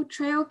glow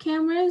trail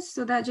cameras.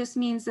 So that just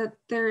means that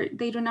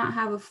they do not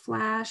have a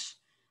flash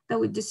that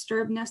would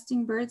disturb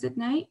nesting birds at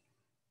night.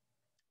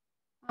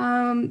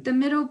 The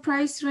middle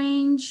price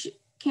range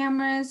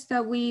cameras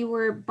that we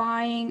were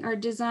buying are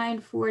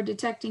designed for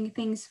detecting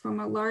things from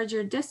a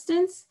larger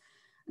distance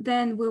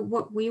than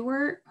what we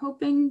were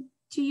hoping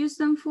to use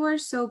them for.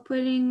 So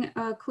putting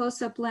a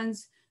close-up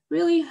lens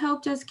really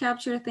helped us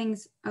capture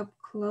things up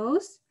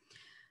close.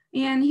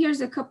 And here's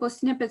a couple of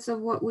snippets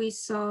of what we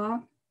saw.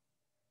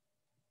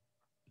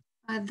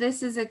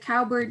 This is a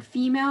cowbird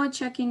female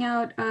checking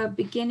out a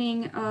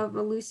beginning of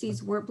a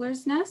Lucy's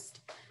warbler's nest.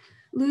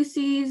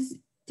 Lucy's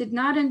did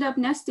not end up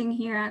nesting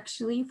here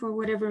actually for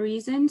whatever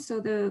reason, so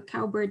the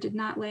cowbird did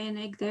not lay an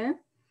egg there.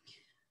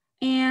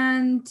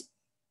 And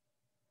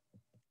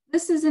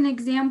this is an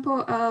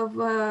example of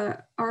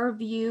our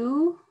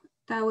view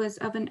that was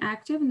of an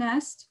active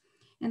nest.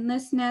 And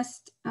this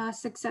nest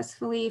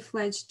successfully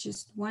fledged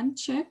just 1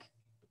 chick.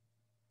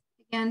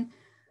 Again,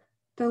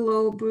 the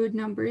low brood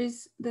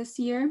numbers this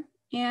year.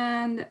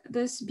 And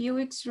this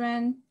Buick's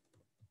wren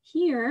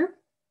here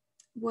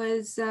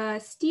was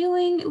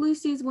stealing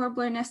Lucy's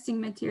warbler nesting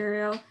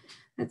material.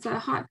 That's a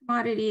hot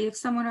commodity. If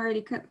someone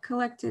already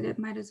collected it,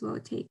 might as well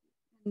take it.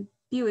 And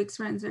Buick's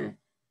wrens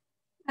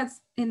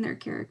that's in their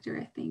character,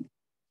 I think.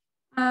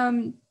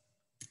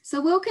 So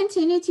we'll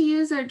continue to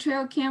use our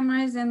trail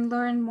cameras and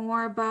learn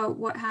more about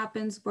what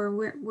happens where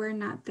we're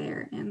not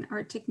there. And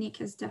our technique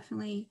has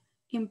definitely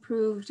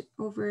improved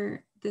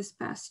over this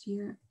past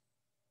year.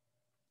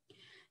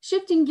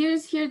 Shifting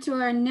gears here to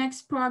our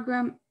next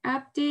program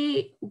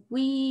update,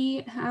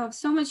 we have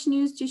so much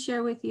news to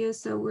share with you,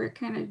 so we're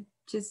kind of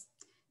just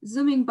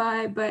zooming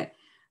by, but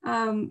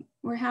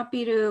we're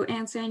happy to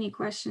answer any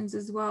questions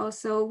as well.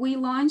 So we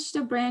launched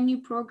a brand new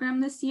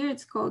program this year.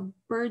 It's called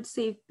Bird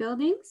Safe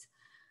Buildings.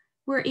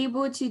 We're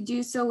able to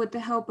do so with the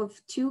help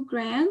of 2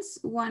 grants,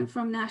 one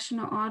from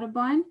National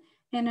Audubon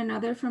and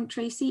another from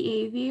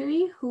Tracy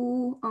Aviary,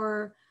 who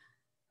are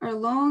our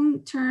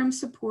long-term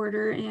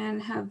supporter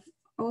and have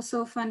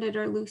also funded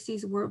our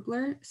Lucy's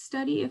Warbler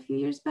study a few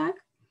years back.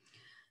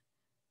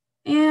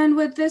 And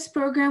with this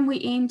program, we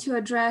aim to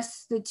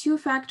address the 2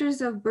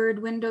 factors of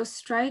bird window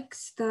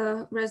strikes,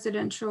 the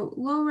residential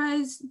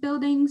low-rise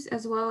buildings,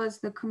 as well as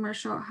the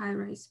commercial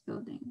high-rise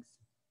buildings.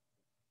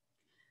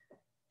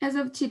 As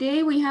of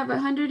today, we have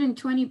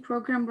 120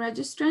 program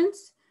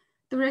registrants.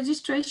 The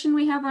registration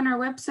we have on our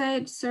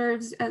website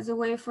serves as a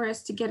way for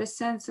us to get a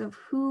sense of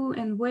who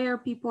and where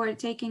people are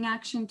taking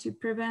action to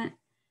prevent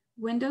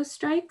window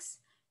strikes,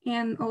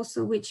 and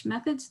also which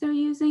methods they're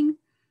using.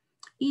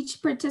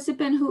 Each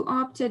participant who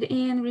opted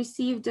in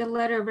received a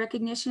letter of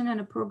recognition and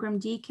a program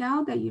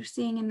decal that you're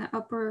seeing in the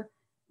upper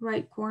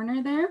right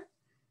corner there.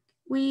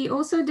 We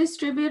also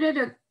distributed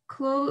a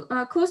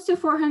close to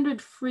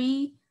 400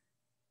 free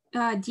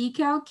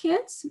decal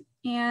kits,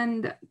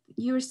 and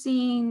you're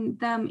seeing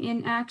them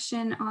in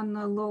action on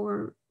the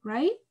lower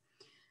right.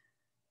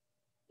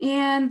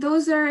 And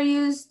those are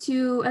used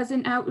as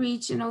an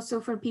outreach and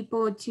also for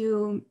people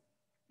to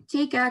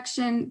take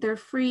action. They're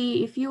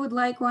free. If you would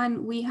like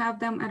one, we have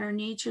them at our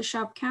Nature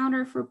Shop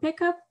counter for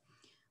pickup.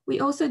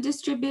 We also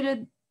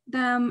distributed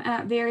them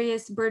at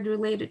various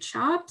bird-related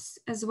shops,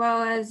 as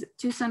well as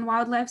Tucson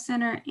Wildlife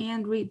Center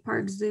and Reed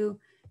Park Zoo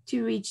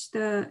to reach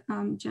the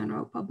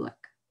general public.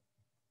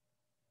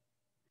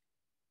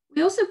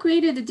 We also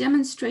created a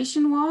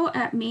demonstration wall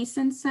at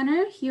Mason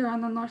Center here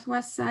on the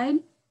northwest side.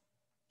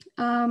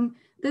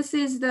 This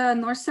is the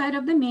north side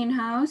of the main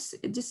house,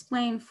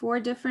 displaying 4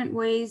 different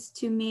ways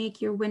to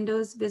make your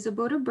windows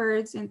visible to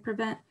birds and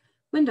prevent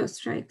window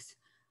strikes.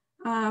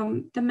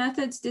 The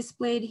methods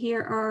displayed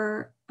here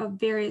are of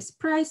various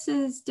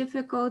prices,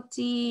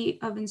 difficulty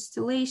of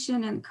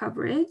installation, and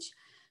coverage.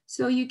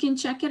 So you can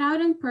check it out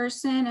in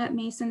person at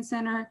Mason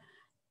Center,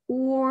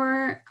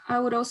 or I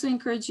would also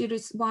encourage you to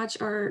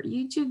watch our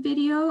YouTube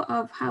video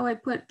of how I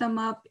put them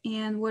up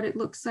and what it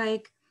looks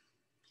like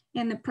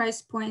and the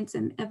price points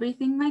and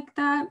everything like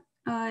that.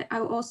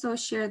 I'll also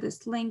share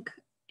this link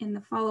in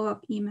the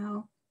follow-up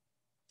email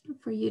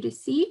for you to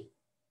see.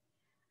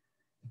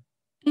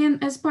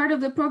 And as part of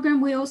the program,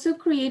 we also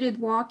created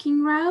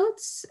walking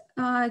routes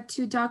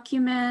to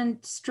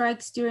document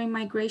strikes during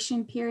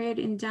migration period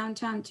in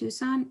downtown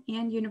Tucson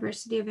and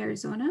University of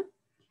Arizona.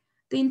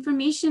 The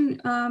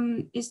information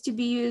is to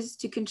be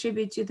used to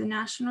contribute to the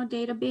national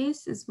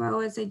database, as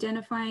well as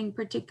identifying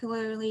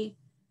particularly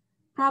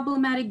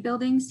problematic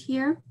buildings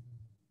here.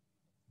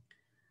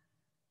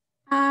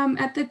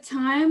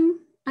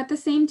 At the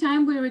same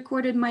time, we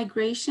recorded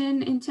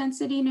migration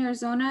intensity in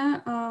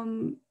Arizona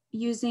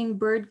using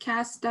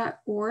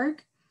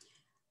birdcast.org.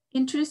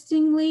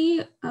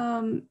 Interestingly,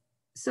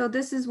 so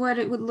this is what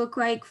it would look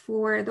like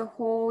for the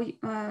whole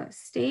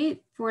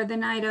state for the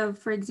night of,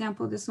 for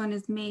example, this one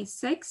is May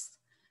 6th,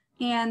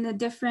 and the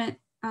different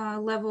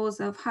levels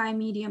of high,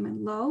 medium,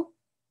 and low.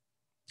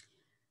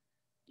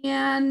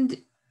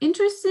 And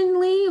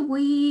interestingly,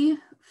 we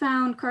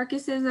found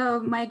carcasses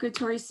of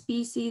migratory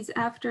species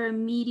after a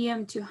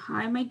medium to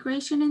high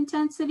migration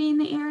intensity in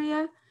the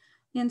area.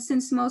 And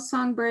since most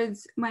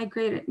songbirds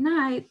migrate at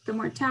night, the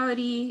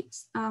mortality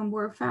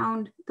were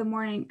found the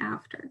morning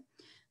after.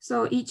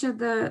 So each of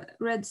the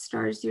red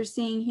stars you're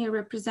seeing here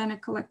represent a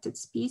collected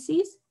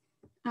species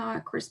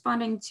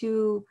corresponding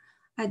to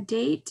a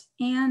date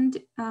and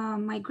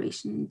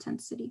migration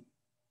intensity.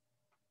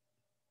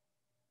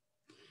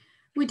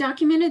 We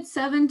documented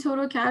 7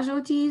 total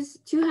casualties: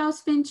 2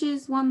 house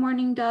finches, 1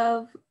 mourning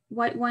dove,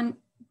 one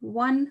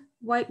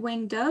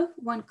white-winged dove,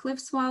 1 cliff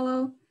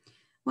swallow,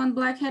 1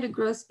 black-headed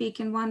grosbeak,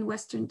 and 1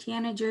 western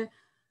tanager.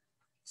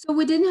 So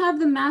we didn't have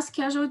the mass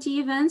casualty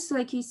events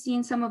like you see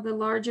in some of the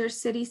larger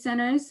city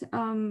centers.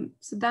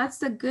 So that's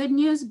the good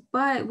news,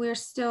 but we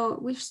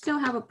still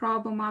have a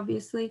problem,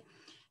 obviously.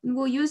 And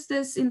we'll use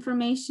this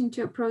information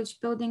to approach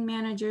building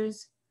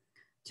managers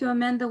to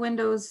amend the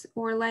windows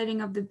or lighting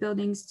of the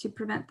buildings to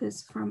prevent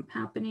this from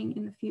happening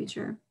in the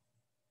future.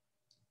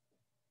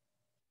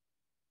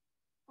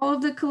 All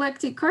of the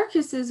collected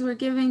carcasses were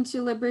given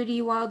to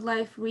Liberty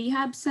Wildlife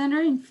Rehab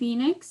Center in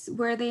Phoenix,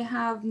 where they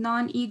have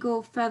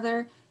non-eagle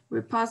feather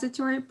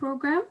repository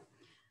program,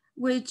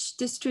 which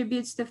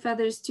distributes the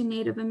feathers to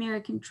Native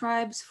American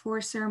tribes for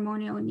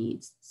ceremonial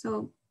needs.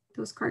 So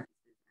those carcasses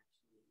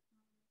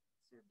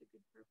actually served a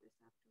good purpose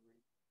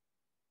afterwards.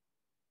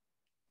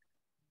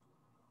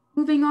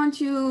 Moving on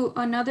to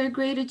another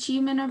great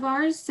achievement of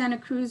ours, Santa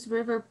Cruz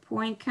River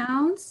point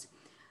counts.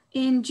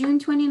 In June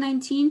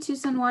 2019,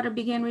 Tucson Water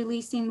began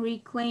releasing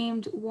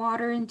reclaimed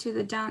water into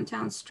the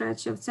downtown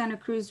stretch of Santa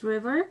Cruz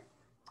River.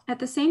 At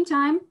the same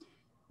time,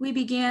 we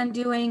began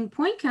doing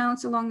point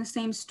counts along the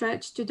same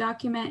stretch to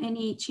document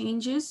any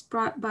changes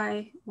brought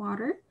by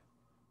water.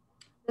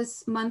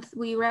 This month,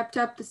 we wrapped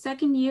up the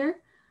second year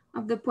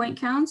of the point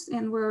counts,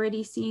 and we're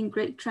already seeing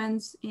great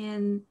trends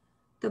in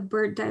the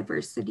bird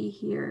diversity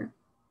here.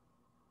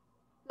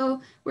 So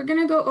we're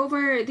gonna go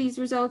over these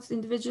results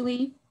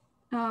individually.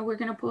 We're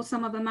gonna pull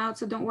some of them out,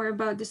 so don't worry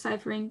about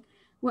deciphering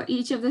what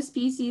each of the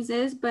species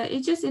is, but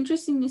it's just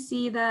interesting to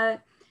see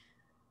that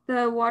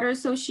the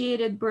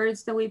water-associated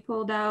birds that we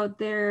pulled out,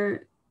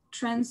 their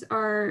trends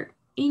are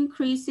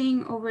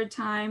increasing over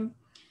time.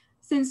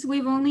 Since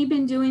we've only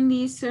been doing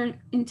these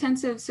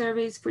intensive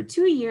surveys for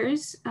 2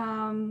 years,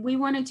 we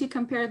wanted to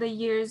compare the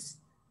years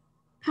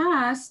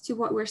past to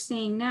what we're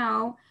seeing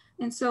now.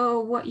 And so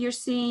what you're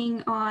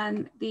seeing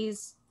on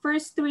these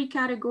first 3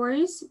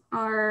 categories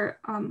are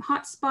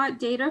hotspot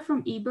data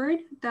from eBird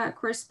that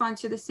correspond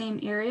to the same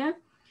area.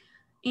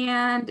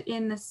 And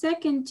in the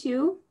second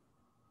 2,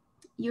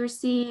 you're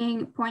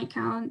seeing point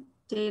count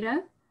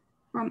data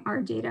from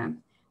our data.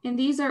 And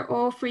these are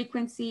all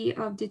frequency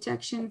of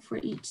detection for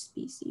each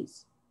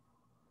species.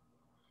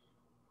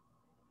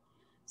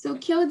 So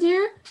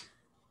killdeer,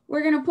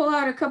 we're gonna pull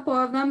out a couple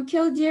of them.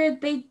 Killdeer,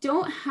 they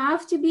don't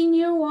have to be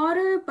near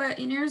water, but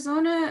in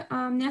Arizona,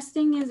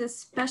 nesting is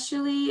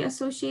especially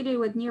associated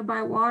with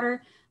nearby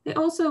water. They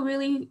also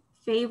really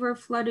favor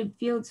flooded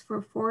fields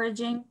for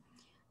foraging.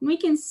 And we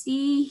can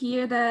see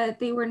here that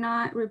they were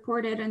not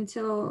reported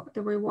until the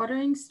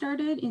rewatering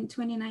started in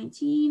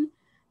 2019.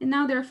 And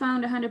now they're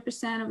found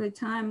 100% of the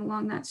time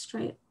along that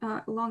stretch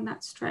of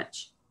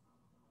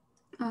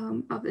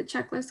the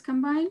checklist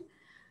combined.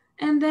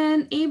 And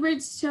then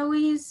A-birds,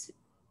 towhees,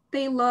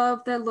 they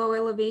love the low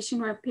elevation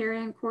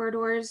riparian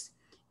corridors.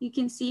 You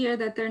can see here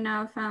that they're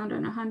now found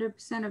on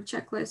 100% of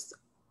checklists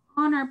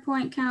on our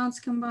point counts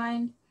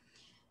combined.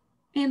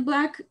 And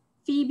black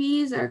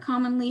phoebes are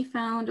commonly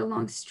found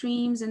along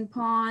streams and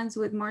ponds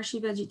with marshy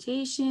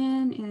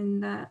vegetation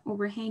and the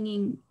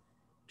overhanging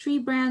tree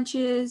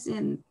branches.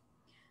 And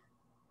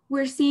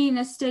we're seeing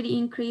a steady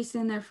increase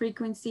in their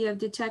frequency of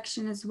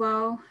detection as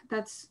well.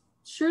 That's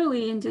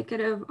surely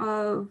indicative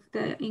of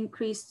the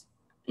increased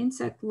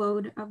insect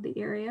load of the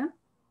area.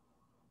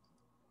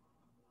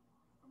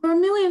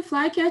 Vermilion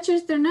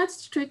flycatchers, they're not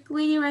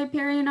strictly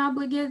riparian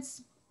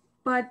obligates,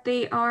 but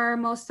they are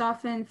most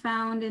often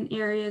found in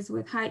areas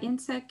with high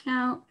insect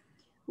count.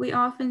 We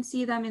often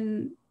see them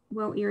in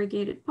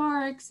well-irrigated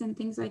parks and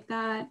things like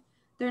that.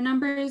 Their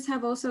numbers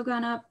have also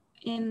gone up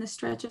in the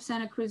stretch of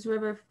Santa Cruz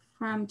River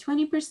from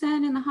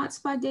 20% in the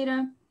hotspot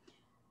data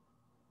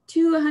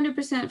to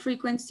 100%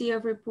 frequency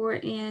of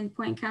report and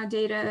point count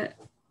data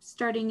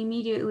starting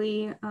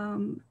immediately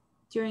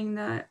during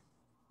the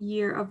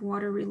year of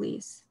water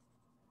release.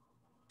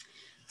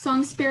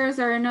 Song sparrows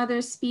are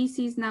another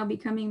species now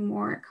becoming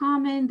more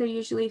common. They're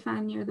usually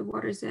found near the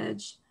water's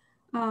edge.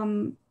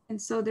 And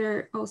so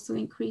they're also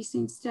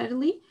increasing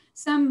steadily.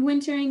 Some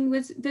wintering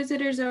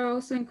visitors are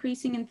also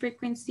increasing in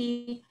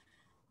frequency.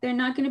 They're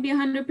not going to be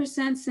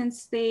 100%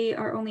 since they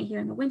are only here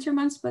in the winter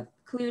months, but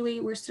clearly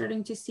we're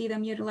starting to see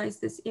them utilize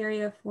this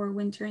area for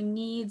wintering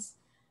needs.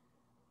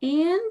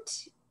 And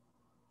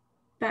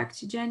back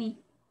to Jenny.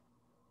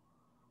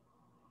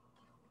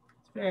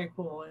 It's very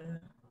cool. Yeah.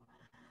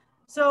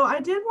 So I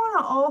did want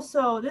to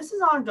also, this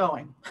is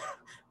ongoing,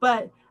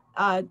 but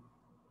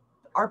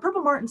our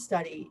Purple Martin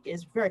study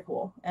is very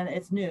cool and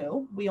it's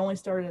new. We only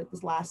started it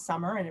this last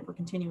summer and we're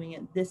continuing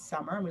it this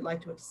summer, and we'd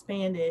like to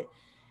expand it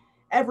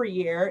every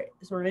year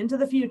sort of into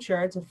the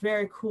future. It's a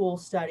very cool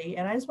study,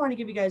 and I just want to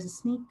give you guys a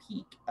sneak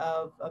peek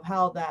of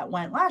how that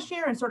went last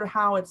year and sort of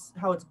how it's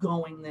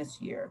going this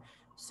year.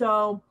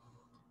 So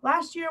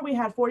last year we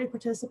had 40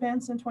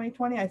 participants in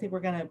 2020. I think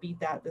we're going to beat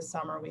that this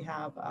summer. We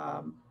have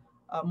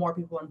more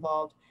people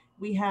involved.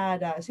 We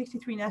had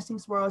 63 nesting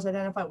squirrels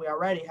identified. We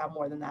already have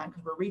more than that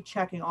because we're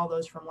rechecking all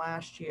those from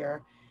last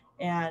year,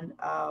 and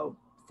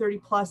 30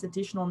 plus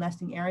additional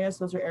nesting areas.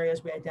 Those are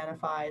areas we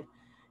identified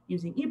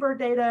using eBird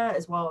data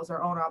as well as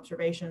our own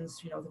observations,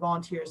 the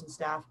volunteers and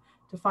staff,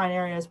 to find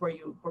areas where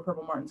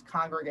purple martins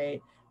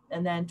congregate,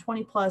 and then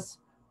 20 plus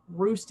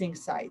roosting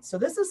sites. So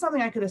this is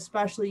something I could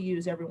especially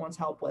use everyone's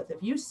help with.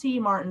 If you see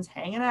martins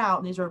hanging out,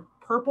 and these are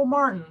purple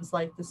martins,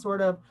 like the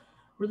sort of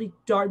really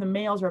dark, the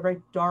males are a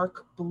very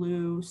dark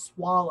blue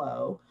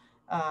swallow,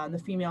 and the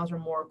females are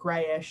more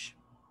grayish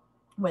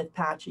with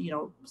patchy,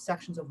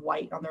 sections of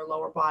white on their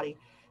lower body.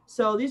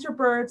 So these are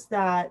birds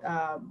that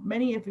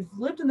if you've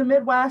lived in the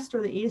Midwest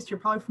or the East, you're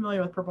probably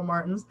familiar with purple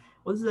martins.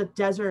 Well, this is a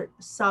desert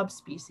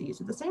subspecies.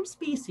 They're the same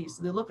species,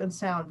 so they look and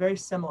sound very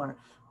similar,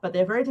 but they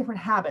have very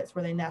different habits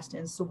where they nest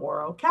in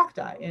saguaro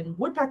cacti, in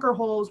woodpecker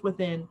holes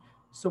within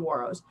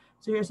saguaros.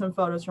 So here's some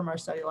photos from our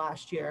study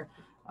last year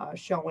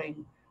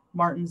showing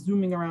martins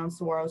zooming around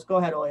saguaros. Go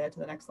ahead, Olia, to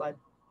the next slide.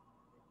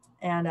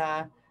 And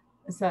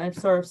so it's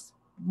sort of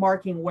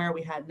marking where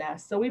we had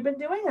nests. So we've been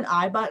doing an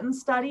eye button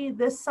study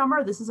this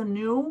summer. This is a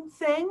new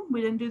thing.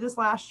 We didn't do this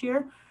last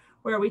year,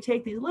 where we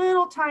take these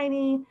little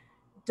tiny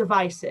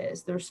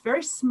devices. There's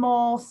very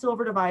small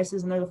silver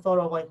devices, and there's a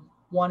photo of like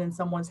one in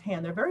someone's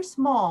hand. They're very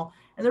small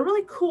and they're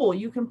really cool.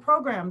 You can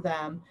program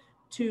them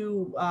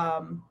to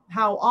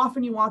how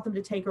often you want them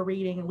to take a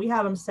reading. And we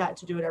have them set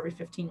to do it every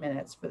 15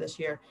 minutes for this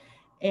year.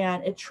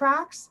 And it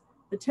tracks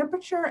the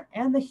temperature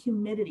and the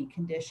humidity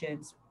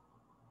conditions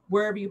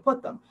wherever you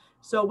put them.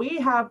 So we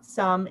have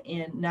some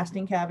in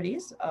nesting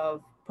cavities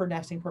of per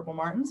nesting purple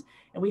martins,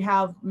 and we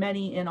have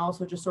many in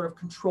also just sort of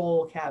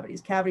control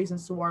cavities and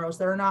saguaros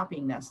that are not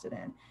being nested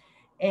in.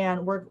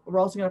 And we're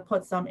also going to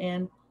put some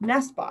in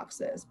nest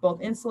boxes,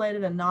 both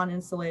insulated and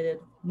non-insulated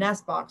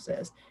nest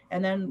boxes,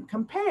 and then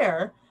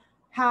compare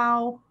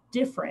how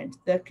different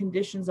the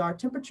conditions are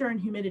temperature and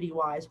humidity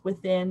wise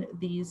within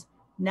these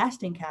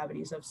nesting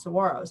cavities of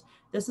saguaros.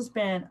 This has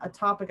been a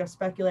topic of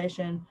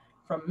speculation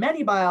from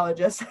many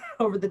biologists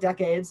over the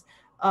decades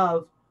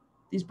of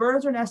these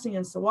birds are nesting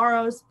in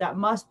saguaros. That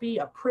must be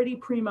a pretty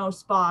primo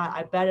spot.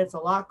 I bet it's a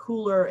lot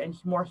cooler and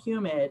more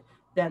humid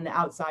than the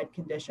outside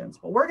conditions.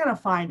 But we're going to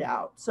find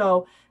out.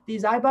 So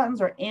these eye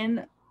buttons are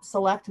in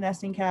select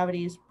nesting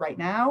cavities right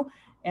now.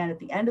 And at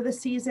the end of the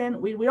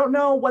season, we don't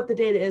know what the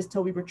data is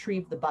till we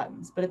retrieve the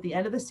buttons. But at the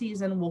end of the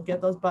season, we'll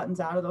get those buttons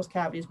out of those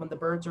cavities when the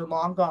birds are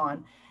long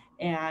gone.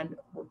 And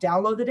we'll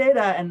download the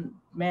data. And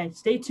man,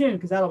 stay tuned,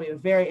 because that'll be a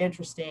very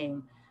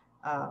interesting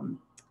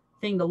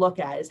thing to look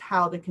at, is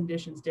how the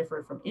conditions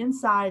differ from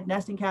inside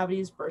nesting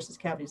cavities versus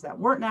cavities that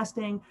weren't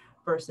nesting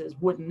versus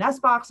wooden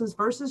nest boxes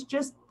versus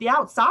just the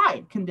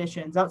outside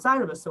conditions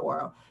outside of a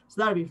saguaro. So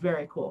that'd be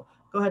very cool.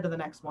 Go ahead to the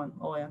next one,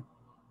 Olia.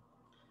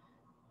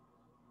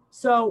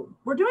 So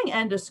we're doing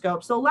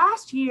endoscope. So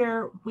last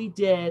year we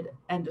did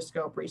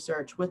endoscope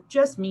research with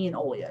just me and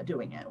Olia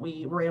doing it.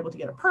 We were able to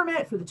get a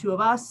permit for the two of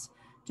us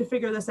to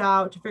figure this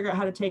out, to figure out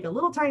how to take a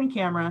little tiny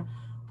camera,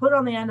 put it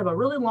on the end of a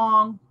really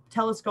long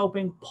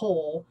telescoping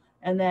pole,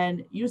 and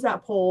then use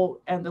that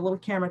pole and the little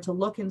camera to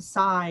look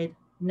inside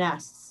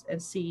nests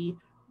and see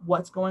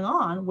what's going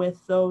on with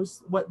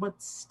those, what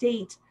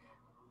stage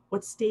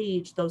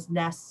those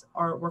nests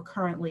were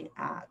currently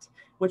at,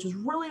 which is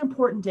really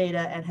important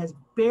data and has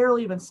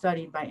barely been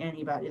studied by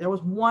anybody. There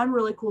was one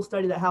really cool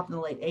study that happened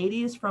in the late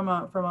 80s from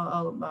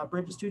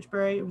Bridget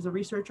Stoochberry. It was a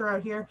researcher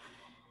out here.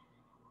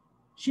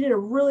 She did a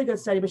really good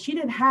study, but she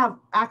didn't have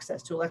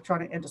access to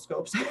electronic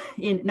endoscopes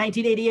in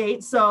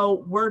 1988.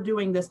 So we're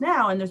doing this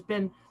now, and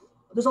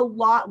there's a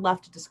lot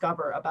left to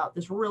discover about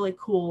this really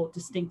cool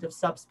distinctive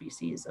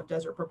subspecies of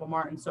desert purple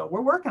martin. So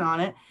we're working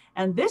on it.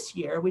 And this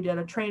year we did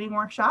a training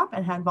workshop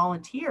and had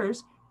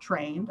volunteers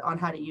trained on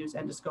how to use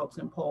endoscopes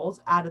and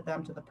poles, added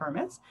them to the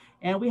permits.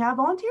 And we have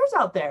volunteers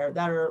out there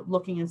that are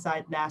looking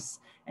inside nests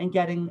and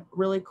getting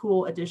really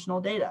cool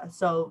additional data.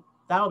 So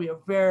that'll be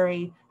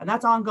and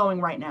that's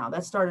ongoing right now.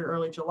 That started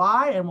early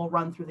July and will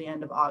run through the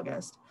end of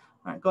August.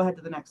 All right, go ahead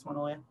to the next one,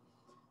 Olia.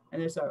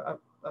 And there's a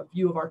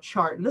view of our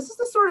chart. And this is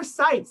the sort of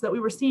sites that we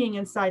were seeing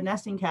inside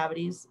nesting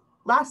cavities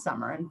last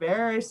summer, and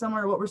very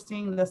similar to what we're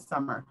seeing this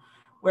summer,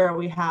 where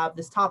we have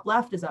this top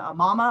left is a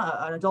mama,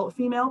 an adult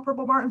female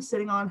purple martin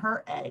sitting on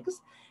her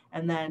eggs.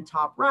 And then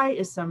top right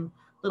is some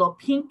little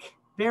pink,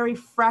 very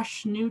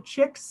fresh new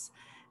chicks.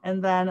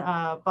 And then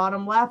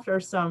bottom left are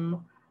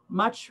some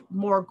much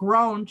more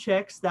grown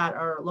chicks that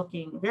are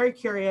looking very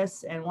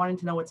curious and wanting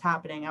to know what's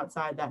happening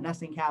outside that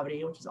nesting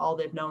cavity, which is all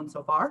they've known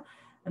so far.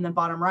 And then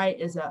bottom right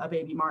is a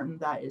baby martin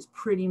that is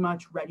pretty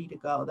much ready to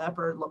go. That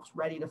bird looks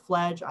ready to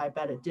fledge. I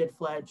bet it did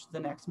fledge the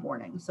next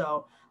morning.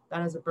 So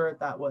that is a bird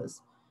that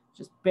was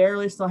just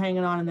barely still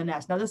hanging on in the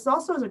nest. Now, this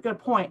also is a good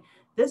point.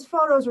 These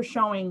photos are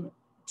showing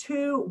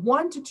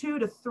 1 to 2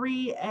 to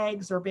 3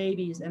 eggs or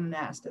babies in a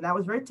nest. And that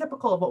was very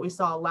typical of what we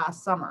saw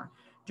last summer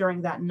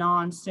during that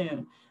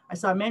non-soon. I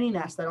saw many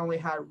nests that only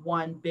had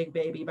 1 big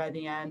baby by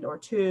the end, or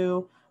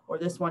 2, or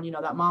this one,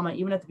 that mama,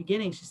 even at the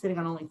beginning, she's sitting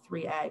on only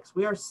 3 eggs.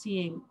 We are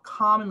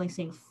commonly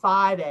seeing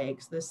 5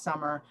 eggs this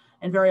summer,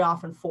 and very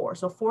often 4.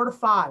 So 4 to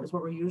 5 is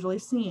what we're usually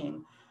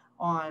seeing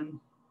on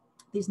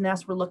these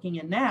nests we're looking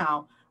in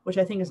now, which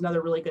I think is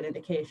another really good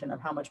indication of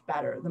how much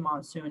better the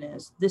monsoon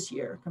is this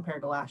year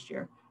compared to last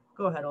year.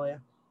 Go ahead, Olia.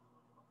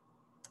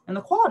 And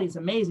the quality is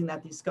amazing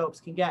that these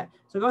scopes can get.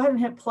 So go ahead and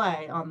hit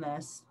play on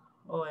this.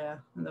 Oh yeah,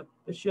 and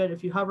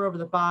if you hover over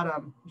the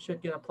bottom, you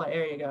should get a play.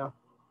 There you go.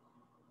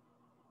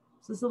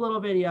 So this is a little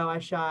video I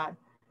shot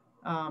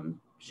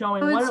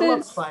showing what it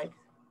looks like.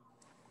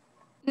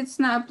 It's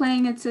not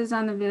playing, it says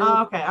on the video.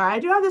 Oh, okay, all right. I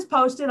do have this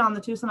posted on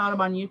the Tucson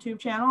Audubon YouTube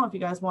channel if you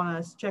guys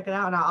want to check it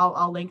out, and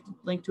I'll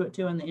link to it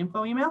too in the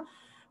info email.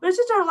 But it's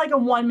just sort of like a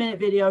 1-minute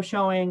video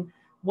showing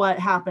what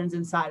happens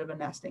inside of a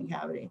nesting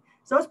cavity.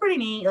 So it's pretty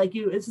neat.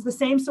 It's the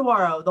same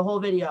saguaro, the whole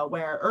video,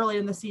 where early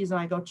in the season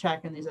I go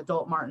check and these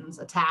adult martins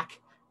attack.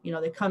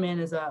 They come in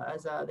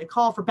they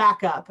call for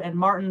backup, and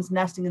martins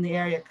nesting in the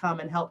area come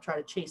and help try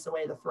to chase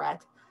away the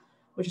threat,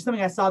 which is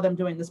something I saw them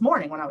doing this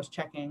morning when I was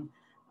checking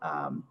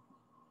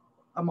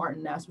a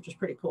martin nest, which was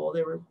pretty cool.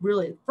 They were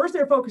really, first they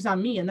were focused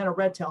on me, and then a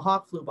red-tailed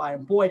hawk flew by,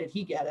 and boy, did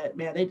he get it.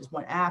 Man, they just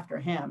went after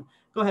him.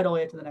 Go ahead,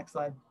 Olia, to the next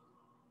slide.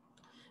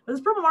 But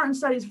this purple martin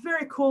study is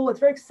very cool. It's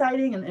very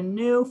exciting and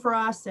new for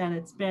us, and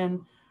it's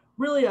been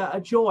really a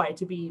joy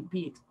to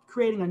be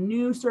creating a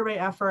new survey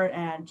effort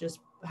and just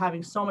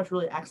having so much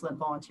really excellent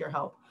volunteer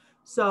help.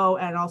 So,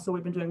 and also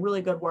we've been doing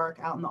really good work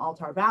out in the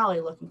Altar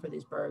Valley looking for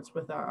these birds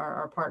with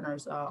our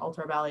partners,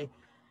 Altar Valley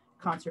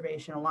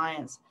Conservation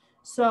Alliance.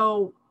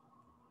 So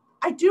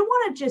I do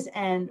want to just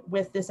end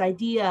with this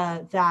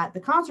idea that the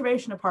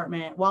Conservation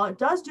Department, while it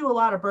does do a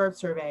lot of bird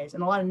surveys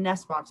and a lot of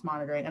nest box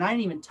monitoring, and I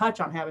didn't even touch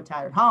on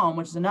Habitat at Home,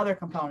 which is another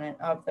component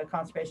of the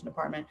Conservation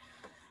Department,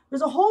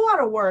 there's a whole lot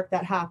of work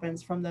that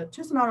happens from the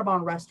Tucson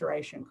Audubon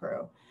restoration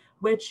crew,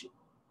 which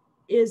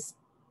is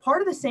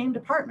part of the same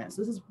department.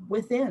 So this is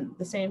within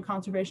the same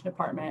conservation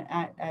department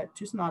at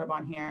Tucson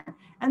Audubon here,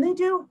 and they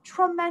do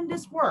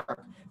tremendous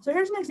work. So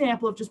here's an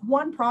example of just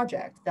one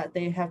project that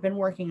they have been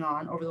working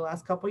on over the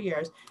last couple of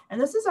years. And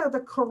this is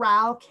the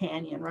Corral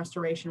Canyon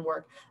restoration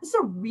work. This is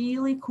a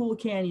really cool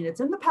canyon.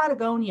 It's in the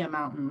Patagonia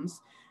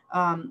Mountains.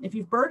 If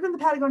you've birded in the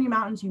Patagonia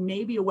Mountains, you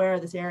may be aware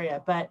of this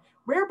area, but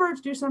rare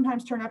birds do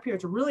sometimes turn up here.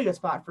 It's a really good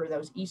spot for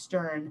those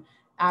eastern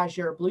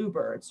azure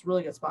bluebirds,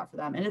 really good spot for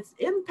them. And it's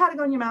in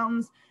Patagonia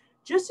Mountains,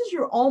 just as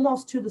you're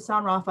almost to the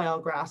San Rafael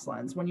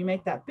grasslands. When you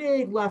make that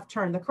big left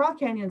turn, the Corral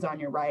Canyon's on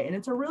your right, and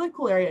it's a really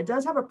cool area. It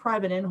does have a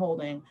private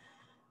inholding,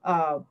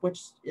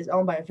 which is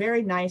owned by a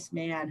very nice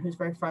man who's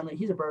very friendly.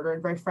 He's a birder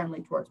and very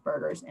friendly towards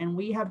birders. And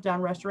we have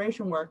done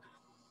restoration work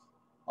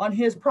on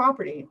his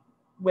property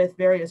with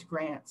various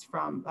grants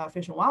from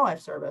Fish and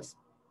Wildlife Service.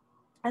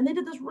 And they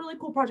did this really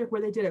cool project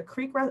where they did a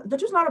creek, the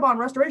Tucson Audubon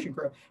restoration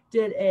crew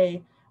did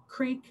a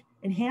creek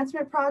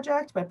enhancement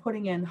project by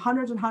putting in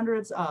hundreds and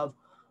hundreds of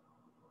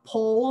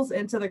poles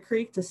into the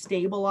creek to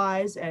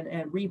stabilize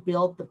and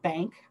rebuild the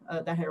bank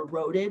that had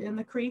eroded in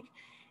the creek.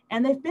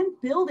 And they've been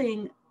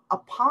building a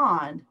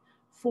pond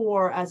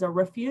as a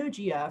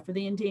refugia for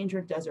the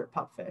endangered desert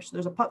pupfish. So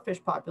there's a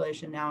pupfish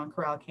population now in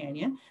Corral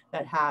Canyon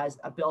that has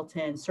a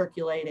built-in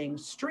circulating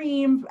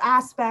stream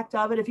aspect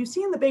of it. If you've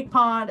seen the big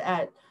pond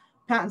at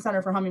Patton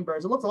Center for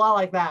Hummingbirds, it looks a lot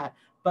like that,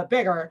 but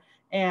bigger,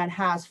 and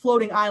has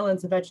floating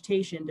islands of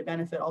vegetation to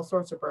benefit all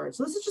sorts of birds.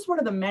 So this is just one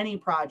of the many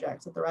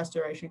projects that the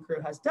restoration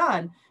crew has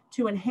done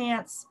to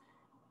enhance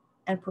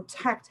and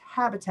protect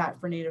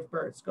habitat for native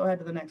birds. Go ahead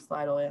to the next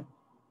slide, Olia.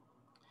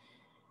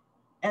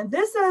 And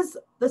this is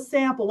the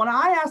sample. When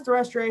I asked the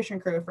restoration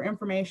crew for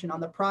information on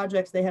the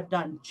projects they have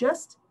done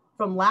just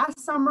from last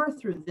summer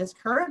through this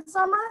current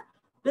summer,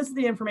 this is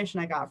the information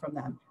I got from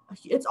them.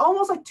 It's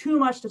almost like too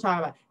much to talk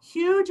about.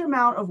 Huge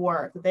amount of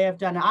work that they have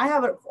done. Now, I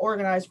have it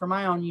organized for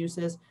my own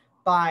uses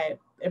by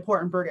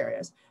important bird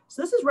areas.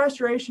 So this is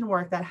restoration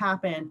work that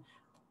happened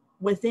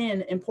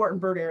within important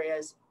bird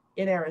areas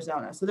in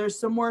Arizona. So there's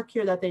some work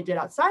here that they did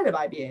outside of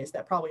IBAs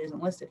that probably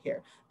isn't listed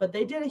here, but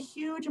they did a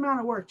huge amount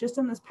of work just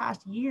in this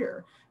past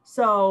year.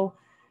 So,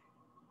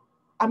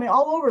 I mean,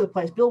 all over the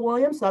place. Bill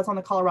Williams, so that's on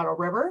the Colorado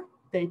River.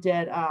 They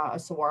did a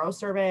saguaro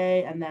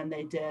survey, and then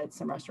they did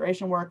some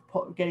restoration work,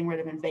 getting rid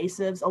of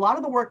invasives. A lot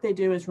of the work they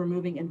do is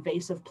removing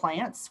invasive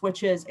plants,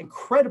 which is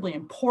incredibly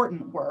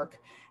important work,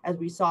 as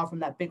we saw from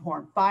that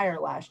bighorn fire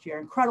last year.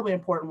 Incredibly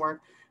important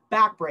work,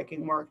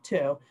 backbreaking work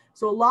too.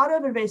 So a lot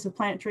of invasive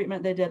plant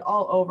treatment they did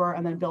all over,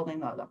 and then building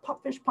the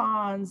pupfish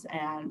ponds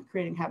and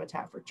creating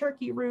habitat for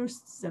turkey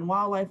roosts and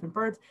wildlife and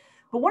birds.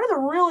 But one of the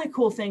really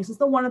cool things is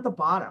the one at the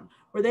bottom,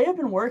 where they have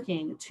been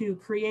working to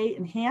create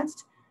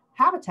enhanced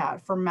habitat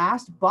for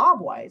masked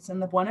bobwhites in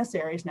the Buenos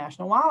Aires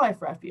National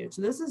Wildlife Refuge.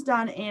 So this is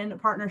done in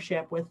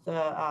partnership with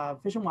the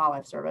Fish and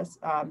Wildlife Service,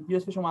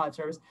 U.S. Fish and Wildlife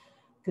Service,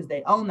 because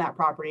they own that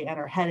property and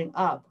are heading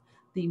up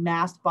the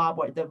masked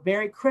bobwhite, the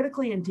very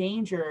critically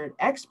endangered,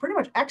 pretty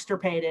much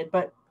extirpated,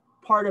 but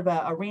part of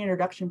a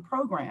reintroduction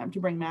program to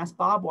bring masked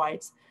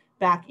bobwhites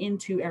back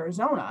into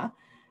Arizona.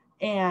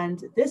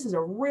 And this is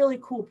a really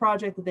cool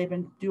project that they've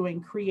been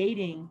doing,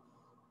 creating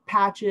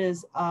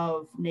patches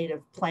of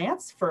native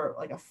plants for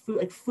like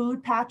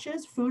food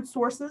patches, food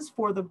sources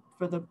for the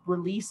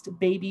released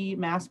baby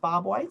masked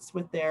bobwhites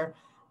with their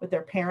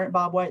parent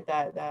bobwhite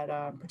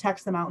that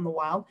protects them out in the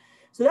wild.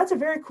 So that's a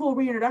very cool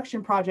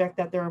reintroduction project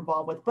that they're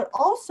involved with, but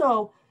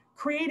also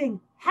creating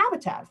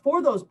habitat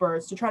for those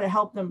birds to try to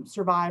help them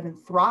survive and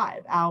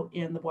thrive out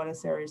in the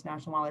Buenos Aires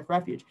National Wildlife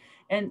Refuge.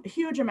 And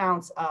huge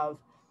amounts of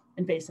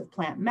invasive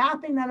plant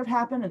mapping that have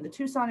happened in the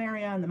Tucson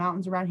area and the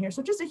mountains around here.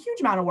 So just a huge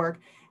amount of work.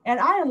 And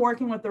I am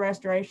working with the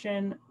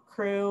restoration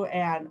crew,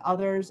 and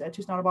others at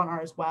Tucson Audubon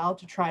are as well,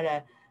 to try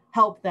to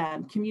help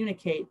them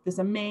communicate this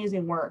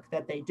amazing work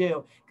that they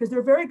do, because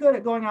they're very good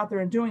at going out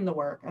there and doing the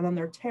work, and then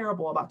they're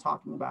terrible about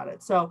talking about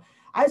it. So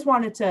I just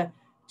wanted to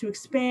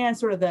expand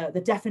sort of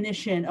the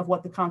definition of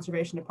what the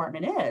conservation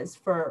department is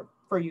for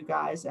you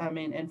guys. I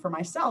mean, and for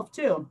myself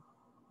too.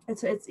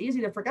 It's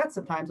easy to forget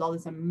sometimes all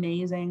this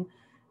amazing,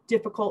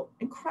 difficult,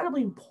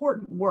 incredibly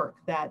important work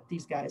that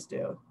these guys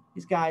do,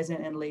 these guys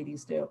and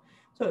ladies do.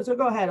 So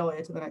go ahead,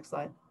 Olia, to the next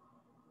slide.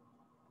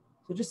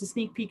 So just a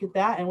sneak peek at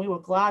that, and we will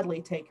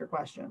gladly take your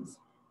questions.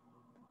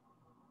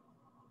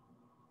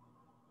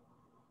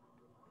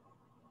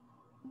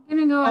 I'm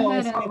gonna go I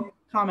ahead see and a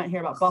comment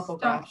here about buffalo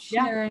stop grass.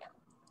 Yeah. sharing.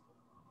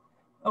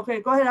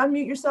 Okay, go ahead,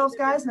 unmute yourselves,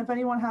 guys. And if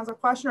anyone has a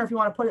question or if you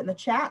want to put it in the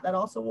chat, that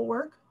also will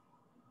work.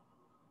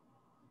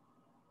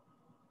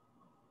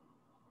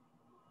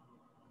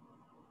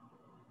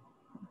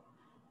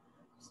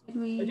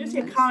 I do see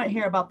a comment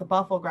here about the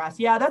buffalo grass.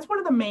 Yeah, that's one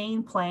of the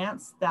main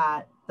plants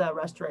that the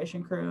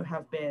restoration crew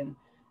have been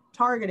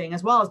targeting,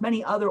 as well as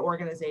many other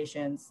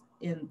organizations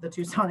in the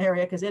Tucson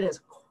area, because it is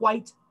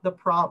quite the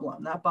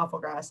problem, that buffalo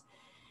grass.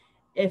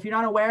 If you're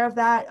not aware of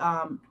that,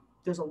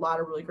 there's a lot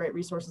of really great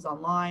resources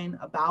online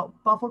about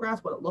buffalo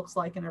grass, what it looks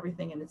like and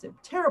everything. And it's a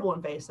terrible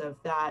invasive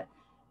that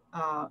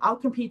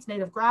outcompetes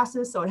native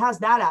grasses. So it has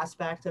that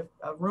aspect of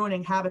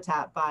ruining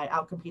habitat by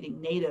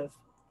outcompeting native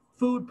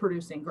food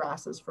producing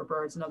grasses for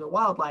birds and other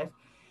wildlife.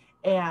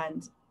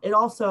 And it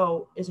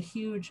also is a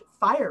huge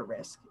fire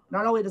risk.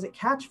 Not only does it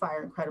catch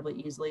fire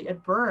incredibly easily,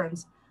 it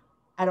burns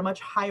at a much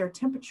higher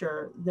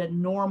temperature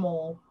than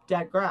normal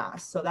dead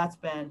grass. So that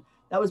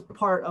was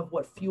part of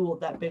what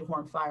fueled that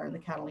bighorn fire in the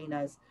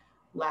Catalinas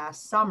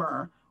last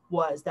summer,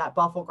 was that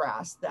buffalo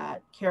grass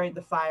that carried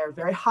the fire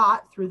very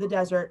hot through the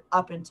desert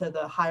up into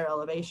the higher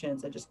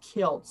elevations and just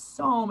killed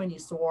so many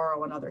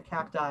saguaro and other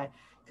cacti,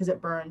 because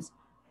it burns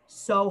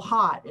so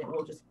hot it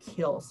will just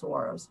kill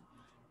saguaros.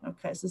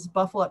 Okay, so this is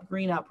Buffalo Up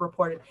Green Up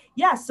reported.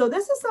 Yes, so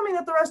this is something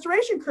that the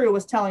restoration crew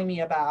was telling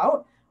me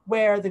about,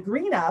 where the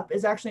green up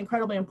is actually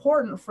incredibly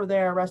important for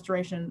their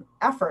restoration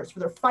efforts, for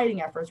their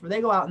fighting efforts, where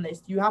they go out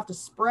and you have to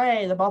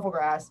spray the buffalo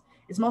grass.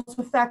 It's most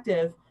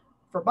effective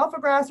for buffalo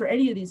grass or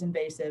any of these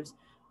invasives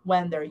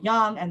when they're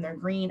young and they're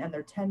green and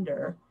they're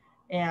tender.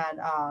 And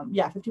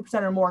yeah,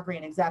 50% or more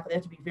green, exactly. They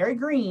have to be very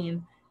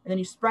green, and then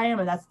you spray them,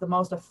 and that's the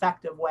most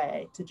effective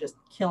way to just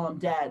kill them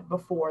dead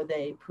before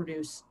they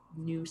produce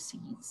new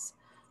seeds.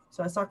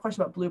 So I saw a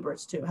question about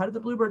bluebirds too. How did the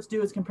bluebirds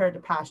do as compared to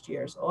past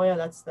years? Oh yeah,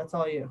 that's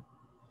all you.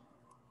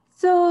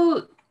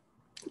 So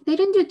they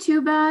didn't do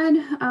too bad,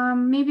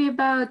 maybe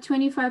about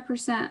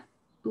 25%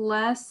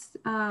 less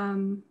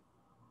in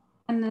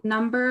the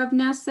number of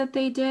nests that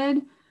they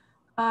did.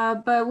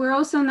 But we're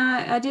also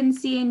I didn't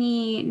see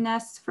any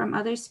nests from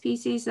other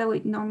species that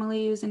would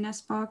normally use a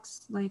nest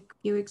box, like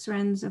Buick's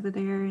wrens over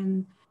there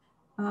and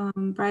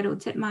bridal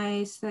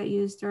titmice that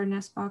used our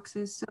nest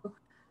boxes. So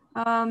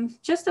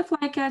just the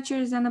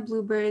flycatchers and the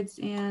bluebirds,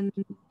 and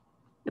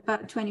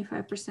about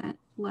 25%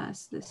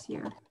 less this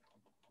year.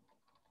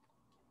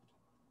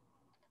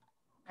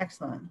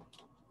 Excellent.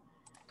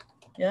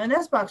 Yeah, the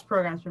nest box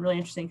program has been really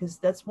interesting, because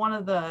that's one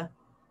of the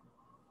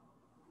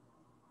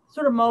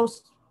sort of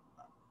most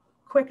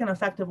quick and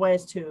effective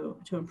ways to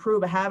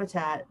improve a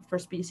habitat for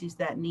species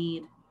that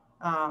need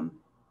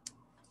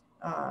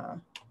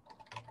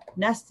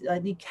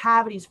need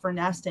cavities for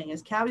nesting,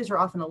 as cavities are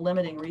often a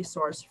limiting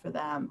resource for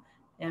them,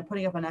 and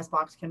putting up a nest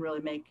box can really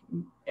make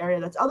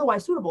area that's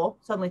otherwise suitable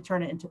suddenly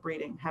turn it into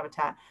breeding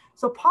habitat.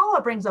 So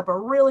Paula brings up a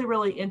really,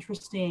 really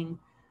interesting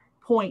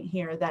point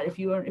here, that if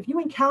you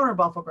encounter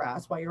buffalo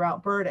grass while you're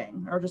out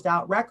birding or just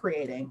out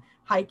recreating,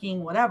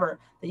 hiking, whatever,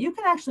 that you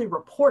can actually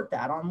report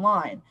that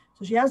online.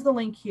 So she has the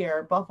link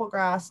here,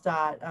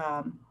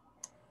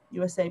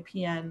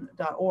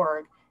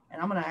 buffalograss.usapn.org,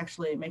 and I'm going to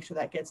actually make sure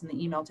that gets in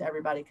the email to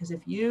everybody, because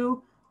if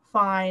you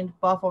find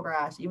buffalo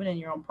grass, even in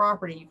your own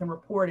property, you can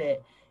report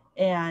it.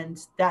 And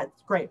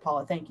that's great,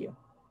 Paula. Thank you.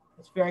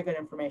 That's very good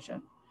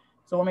information.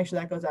 So we'll make sure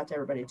that goes out to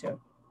everybody too.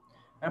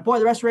 And boy,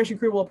 the restoration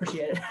crew will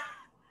appreciate it.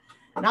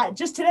 Not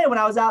just today, when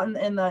I was out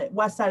in the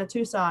west side of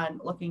Tucson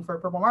looking for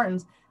purple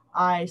martins,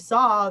 I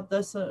saw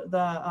the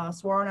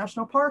Saguaro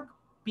National Park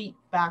beat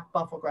back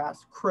buffalo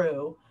grass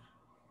crew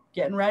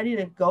getting ready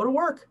to go to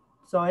work.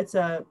 So it's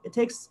so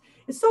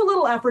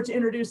little effort to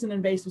introduce an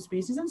invasive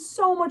species and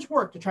so much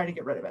work to try to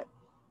get rid of it,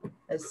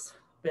 has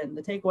been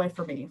the takeaway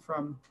for me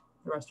from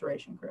the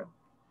restoration crew.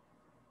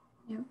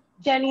 Yeah.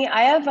 Jenny,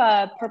 I have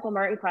a purple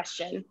martin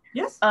question.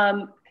 Yes.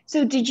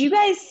 So did you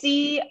guys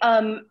see,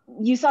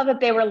 you saw that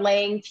they were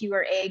laying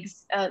fewer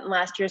eggs in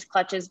last year's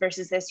clutches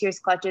versus this year's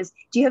clutches.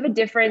 Do you have a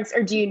difference,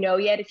 or do you know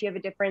yet if you have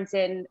a difference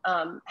in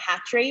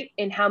hatch rate,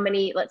 in how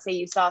many, let's say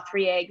you saw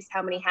 3 eggs,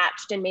 how many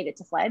hatched and made it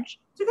to fledge?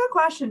 It's a good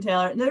question,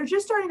 Taylor. They're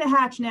just starting to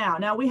hatch now.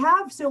 Now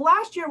so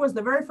last year was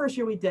the very first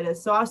year we did it.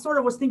 So I sort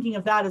of was thinking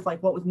of that as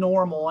like what was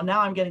normal. And now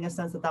I'm getting a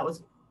sense that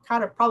was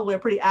kind of probably a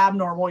pretty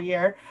abnormal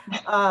year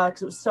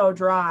because it was so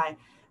dry.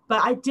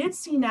 But I did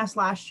see nests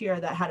last year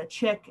that had a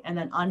chick and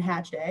then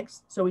unhatched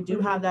eggs. So we do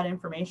have that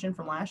information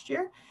from last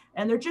year,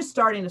 and they're just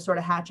starting to sort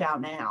of hatch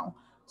out now.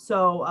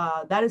 So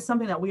that is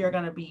something that we are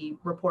going to be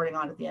reporting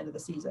on at the end of the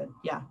season.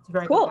 Yeah, it's a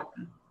very cool. Good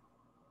question.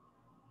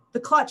 The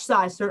clutch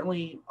size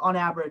certainly on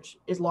average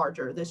is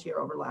larger this year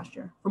over last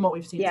year from what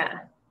we've seen. Yeah.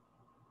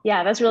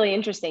 Yeah, that's really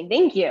interesting.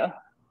 Thank you.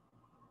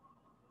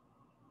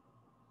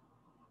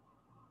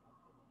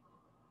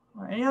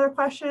 Any other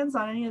questions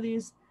on any of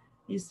these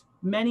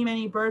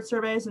many bird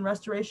surveys and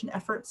restoration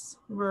efforts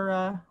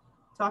we're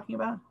talking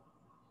about?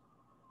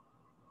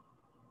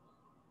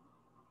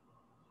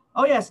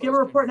 Oh yes, give a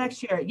report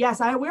next year.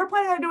 Yes, we are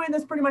planning on doing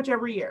this pretty much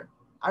every year.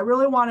 I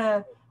really want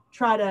to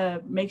try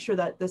to make sure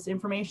that this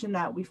information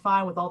that we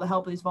find with all the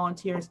help of these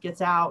volunteers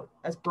gets out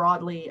as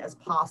broadly as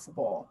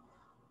possible.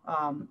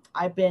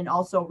 I've been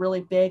also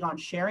really big on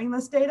sharing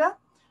this data.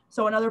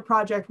 So another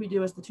project we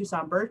do is the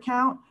Tucson bird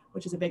count,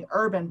 which is a big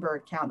urban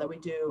bird count that we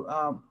do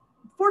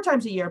 4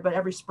 times a year, but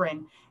every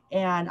spring.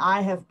 And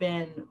I have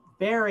been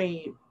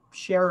very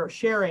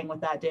sharing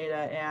with that data,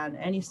 and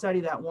any study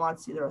that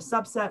wants either a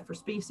subset for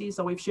species.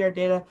 So we've shared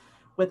data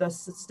with a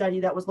study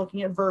that was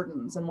looking at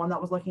verdins, and one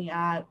that was looking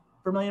at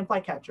vermilion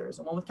flycatchers,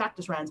 and one with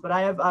cactus wrens. But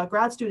I have a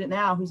grad student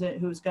now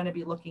who's going to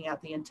be looking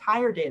at the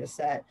entire data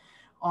set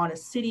on a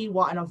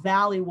city-wide and a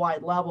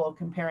valley-wide level,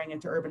 comparing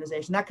it to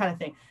urbanization, that kind of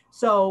thing.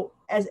 So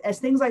as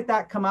things like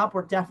that come up,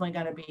 we're definitely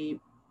going to be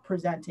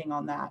presenting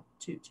on that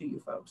to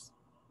you folks.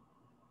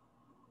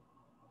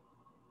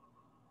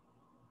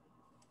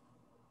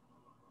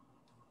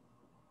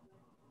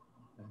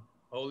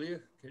 Olia,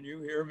 can you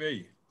hear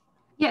me?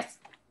 Yes.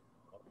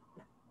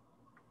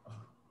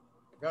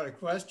 I've got a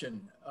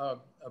question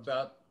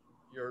about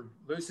your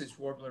Lucy's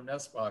warbler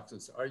nest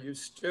boxes. Are you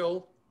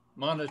still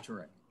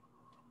monitoring?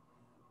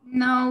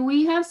 No,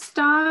 we have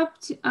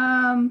stopped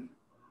at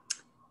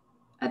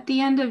the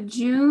end of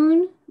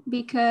June,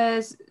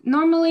 because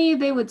normally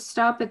they would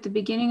stop at the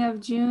beginning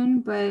of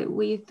June, but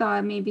we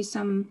thought maybe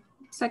some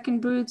second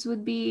broods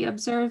would be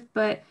observed,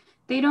 but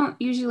they don't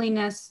usually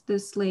nest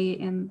this late,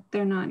 and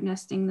they're not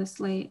nesting this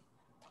late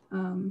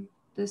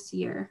this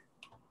year.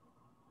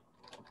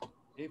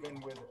 Even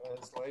with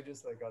as late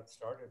as they got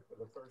started for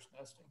the first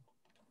nesting?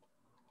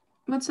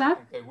 What's that? I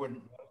think they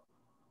wouldn't.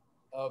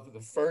 Of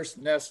the first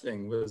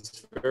nesting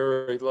was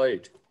very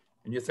late,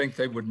 and you think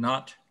they would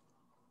not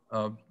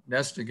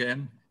nest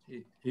again,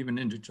 even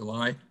into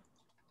July?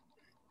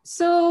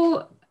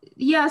 So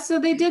yeah, so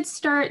they did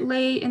start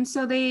late, and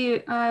so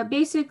they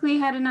basically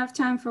had enough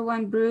time for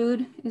one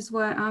brood, is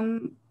what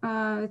I'm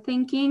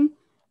thinking,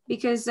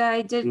 because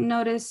I didn't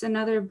notice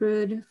another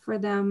brood for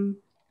them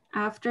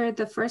after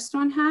the first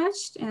one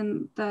hatched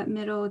and that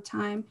middle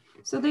time.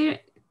 So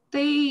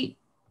they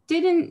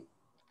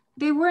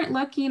weren't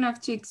lucky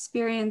enough to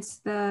experience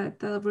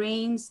the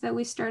rains that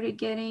we started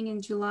getting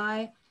in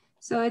July.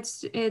 So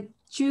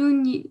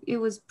June, it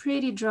was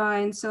pretty dry,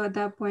 and so at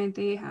that point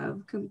they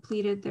have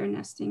completed their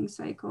nesting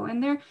cycle,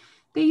 and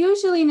they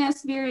usually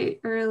nest very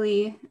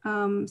early,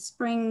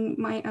 spring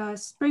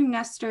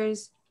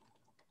nesters,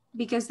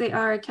 because they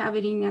are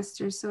cavity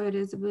nesters, so it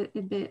is a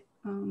bit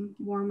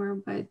warmer,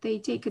 but they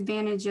take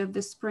advantage of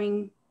the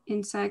spring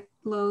insect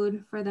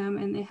load for them,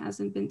 and it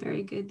hasn't been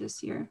very good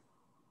this year.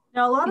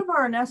 Now, a lot of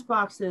our nest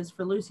boxes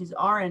for Lucy's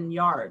are in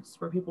yards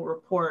where people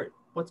report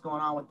what's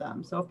going on with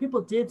them. So if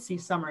people did see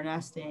summer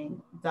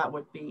nesting, that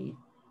would be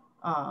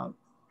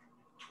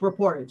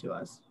reported to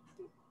us.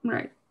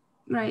 Right.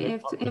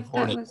 If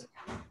that was.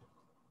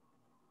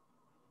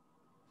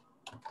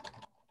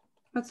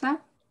 What's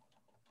that?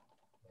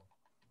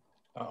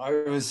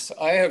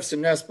 I have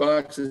some nest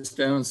boxes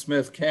down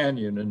Smith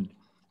Canyon, and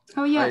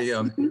oh yes,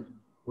 I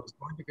was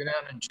going to go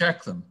down and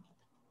check them,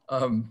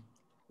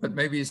 but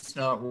maybe it's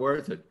not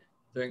worth it.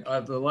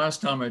 The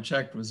last time I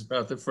checked was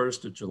about the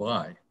 1st of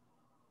July,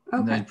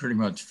 and they pretty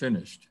much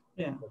finished.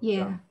 Yeah.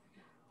 Yeah.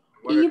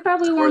 You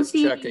probably won't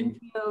see checking.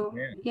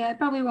 I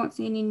probably won't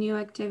see any new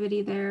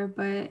activity there,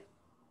 but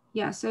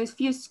yeah. So if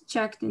you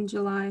checked in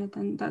July,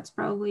 then that's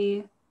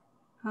probably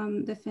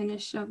the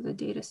finish of the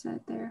data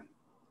set there.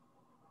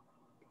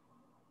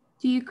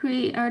 Do you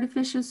create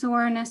artificial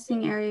saguaro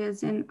nesting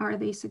areas, and are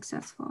they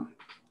successful,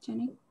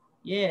 Jenny?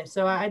 Yeah,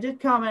 so I did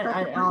comment,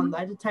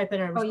 I did type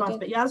in a response,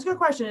 but yeah, that's a good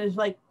question. Is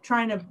like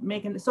trying to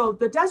make it, so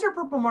the desert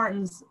purple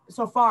martins,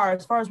 so far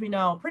as we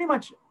know, pretty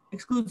much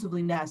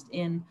exclusively nest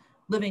in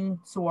living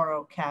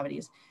saguaro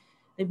cavities.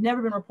 They've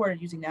never been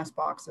reported using nest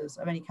boxes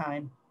of any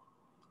kind.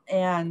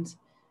 And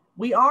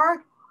we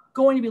are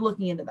going to be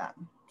looking into that.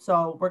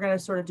 So we're going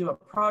to sort of do a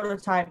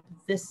prototype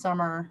this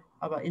summer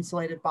of an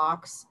insulated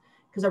box,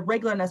 because a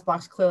regular nest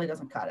box clearly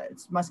doesn't cut it.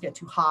 It must get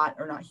too hot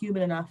or not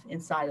humid enough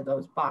inside of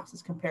those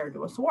boxes compared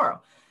to a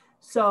saguaro.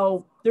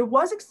 So there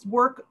was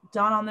work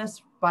done on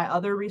this by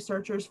other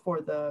researchers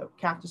for the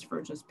cactus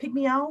fergus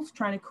pygmy owls,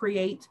 trying to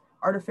create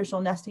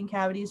artificial nesting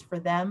cavities for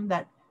them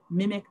that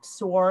mimicked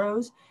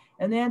saguaros.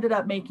 And they ended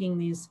up making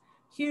these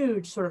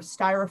huge sort of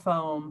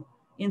styrofoam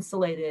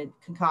insulated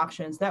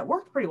concoctions that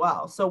worked pretty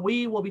well. So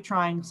we will be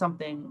trying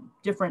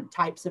different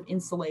types of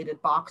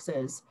insulated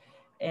boxes,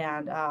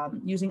 and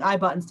using eye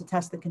buttons to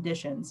test the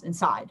conditions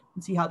inside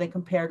and see how they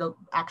compare to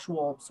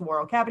actual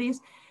saguaro cavities.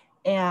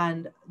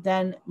 And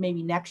then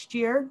maybe next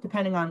year,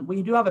 depending on,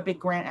 we do have a big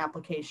grant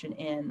application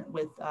in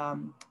with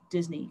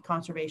Disney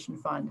Conservation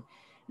Fund. And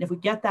if we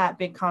get that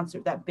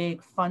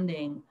big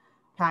funding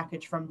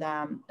package from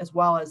them, as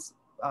well as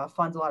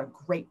funds a lot of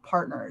great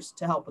partners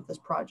to help with this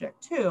project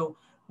too,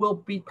 we'll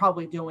be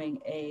probably doing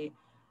a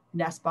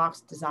nest box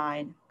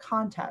design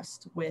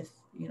contest with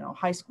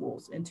high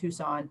schools in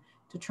Tucson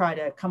to try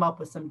to come up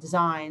with some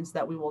designs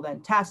that we will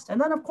then test. And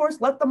then of course,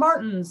 let the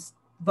martins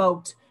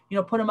vote,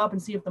 put them up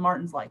and see if the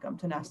martins like them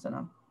to nest in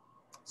them.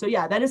 So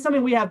yeah, that is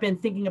something we have been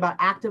thinking about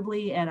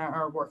actively and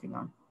are working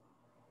on.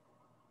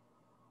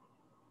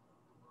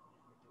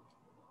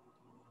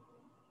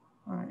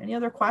 Any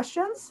other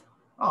questions?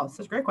 Oh,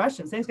 such great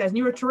questions. Thanks, guys. And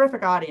you were a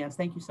terrific audience.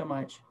 Thank you so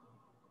much.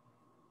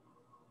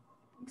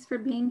 Thanks for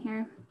being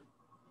here.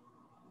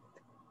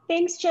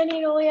 Thanks, Jenny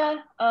and Olia.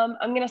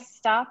 I'm going to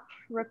stop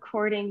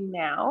recording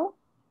now.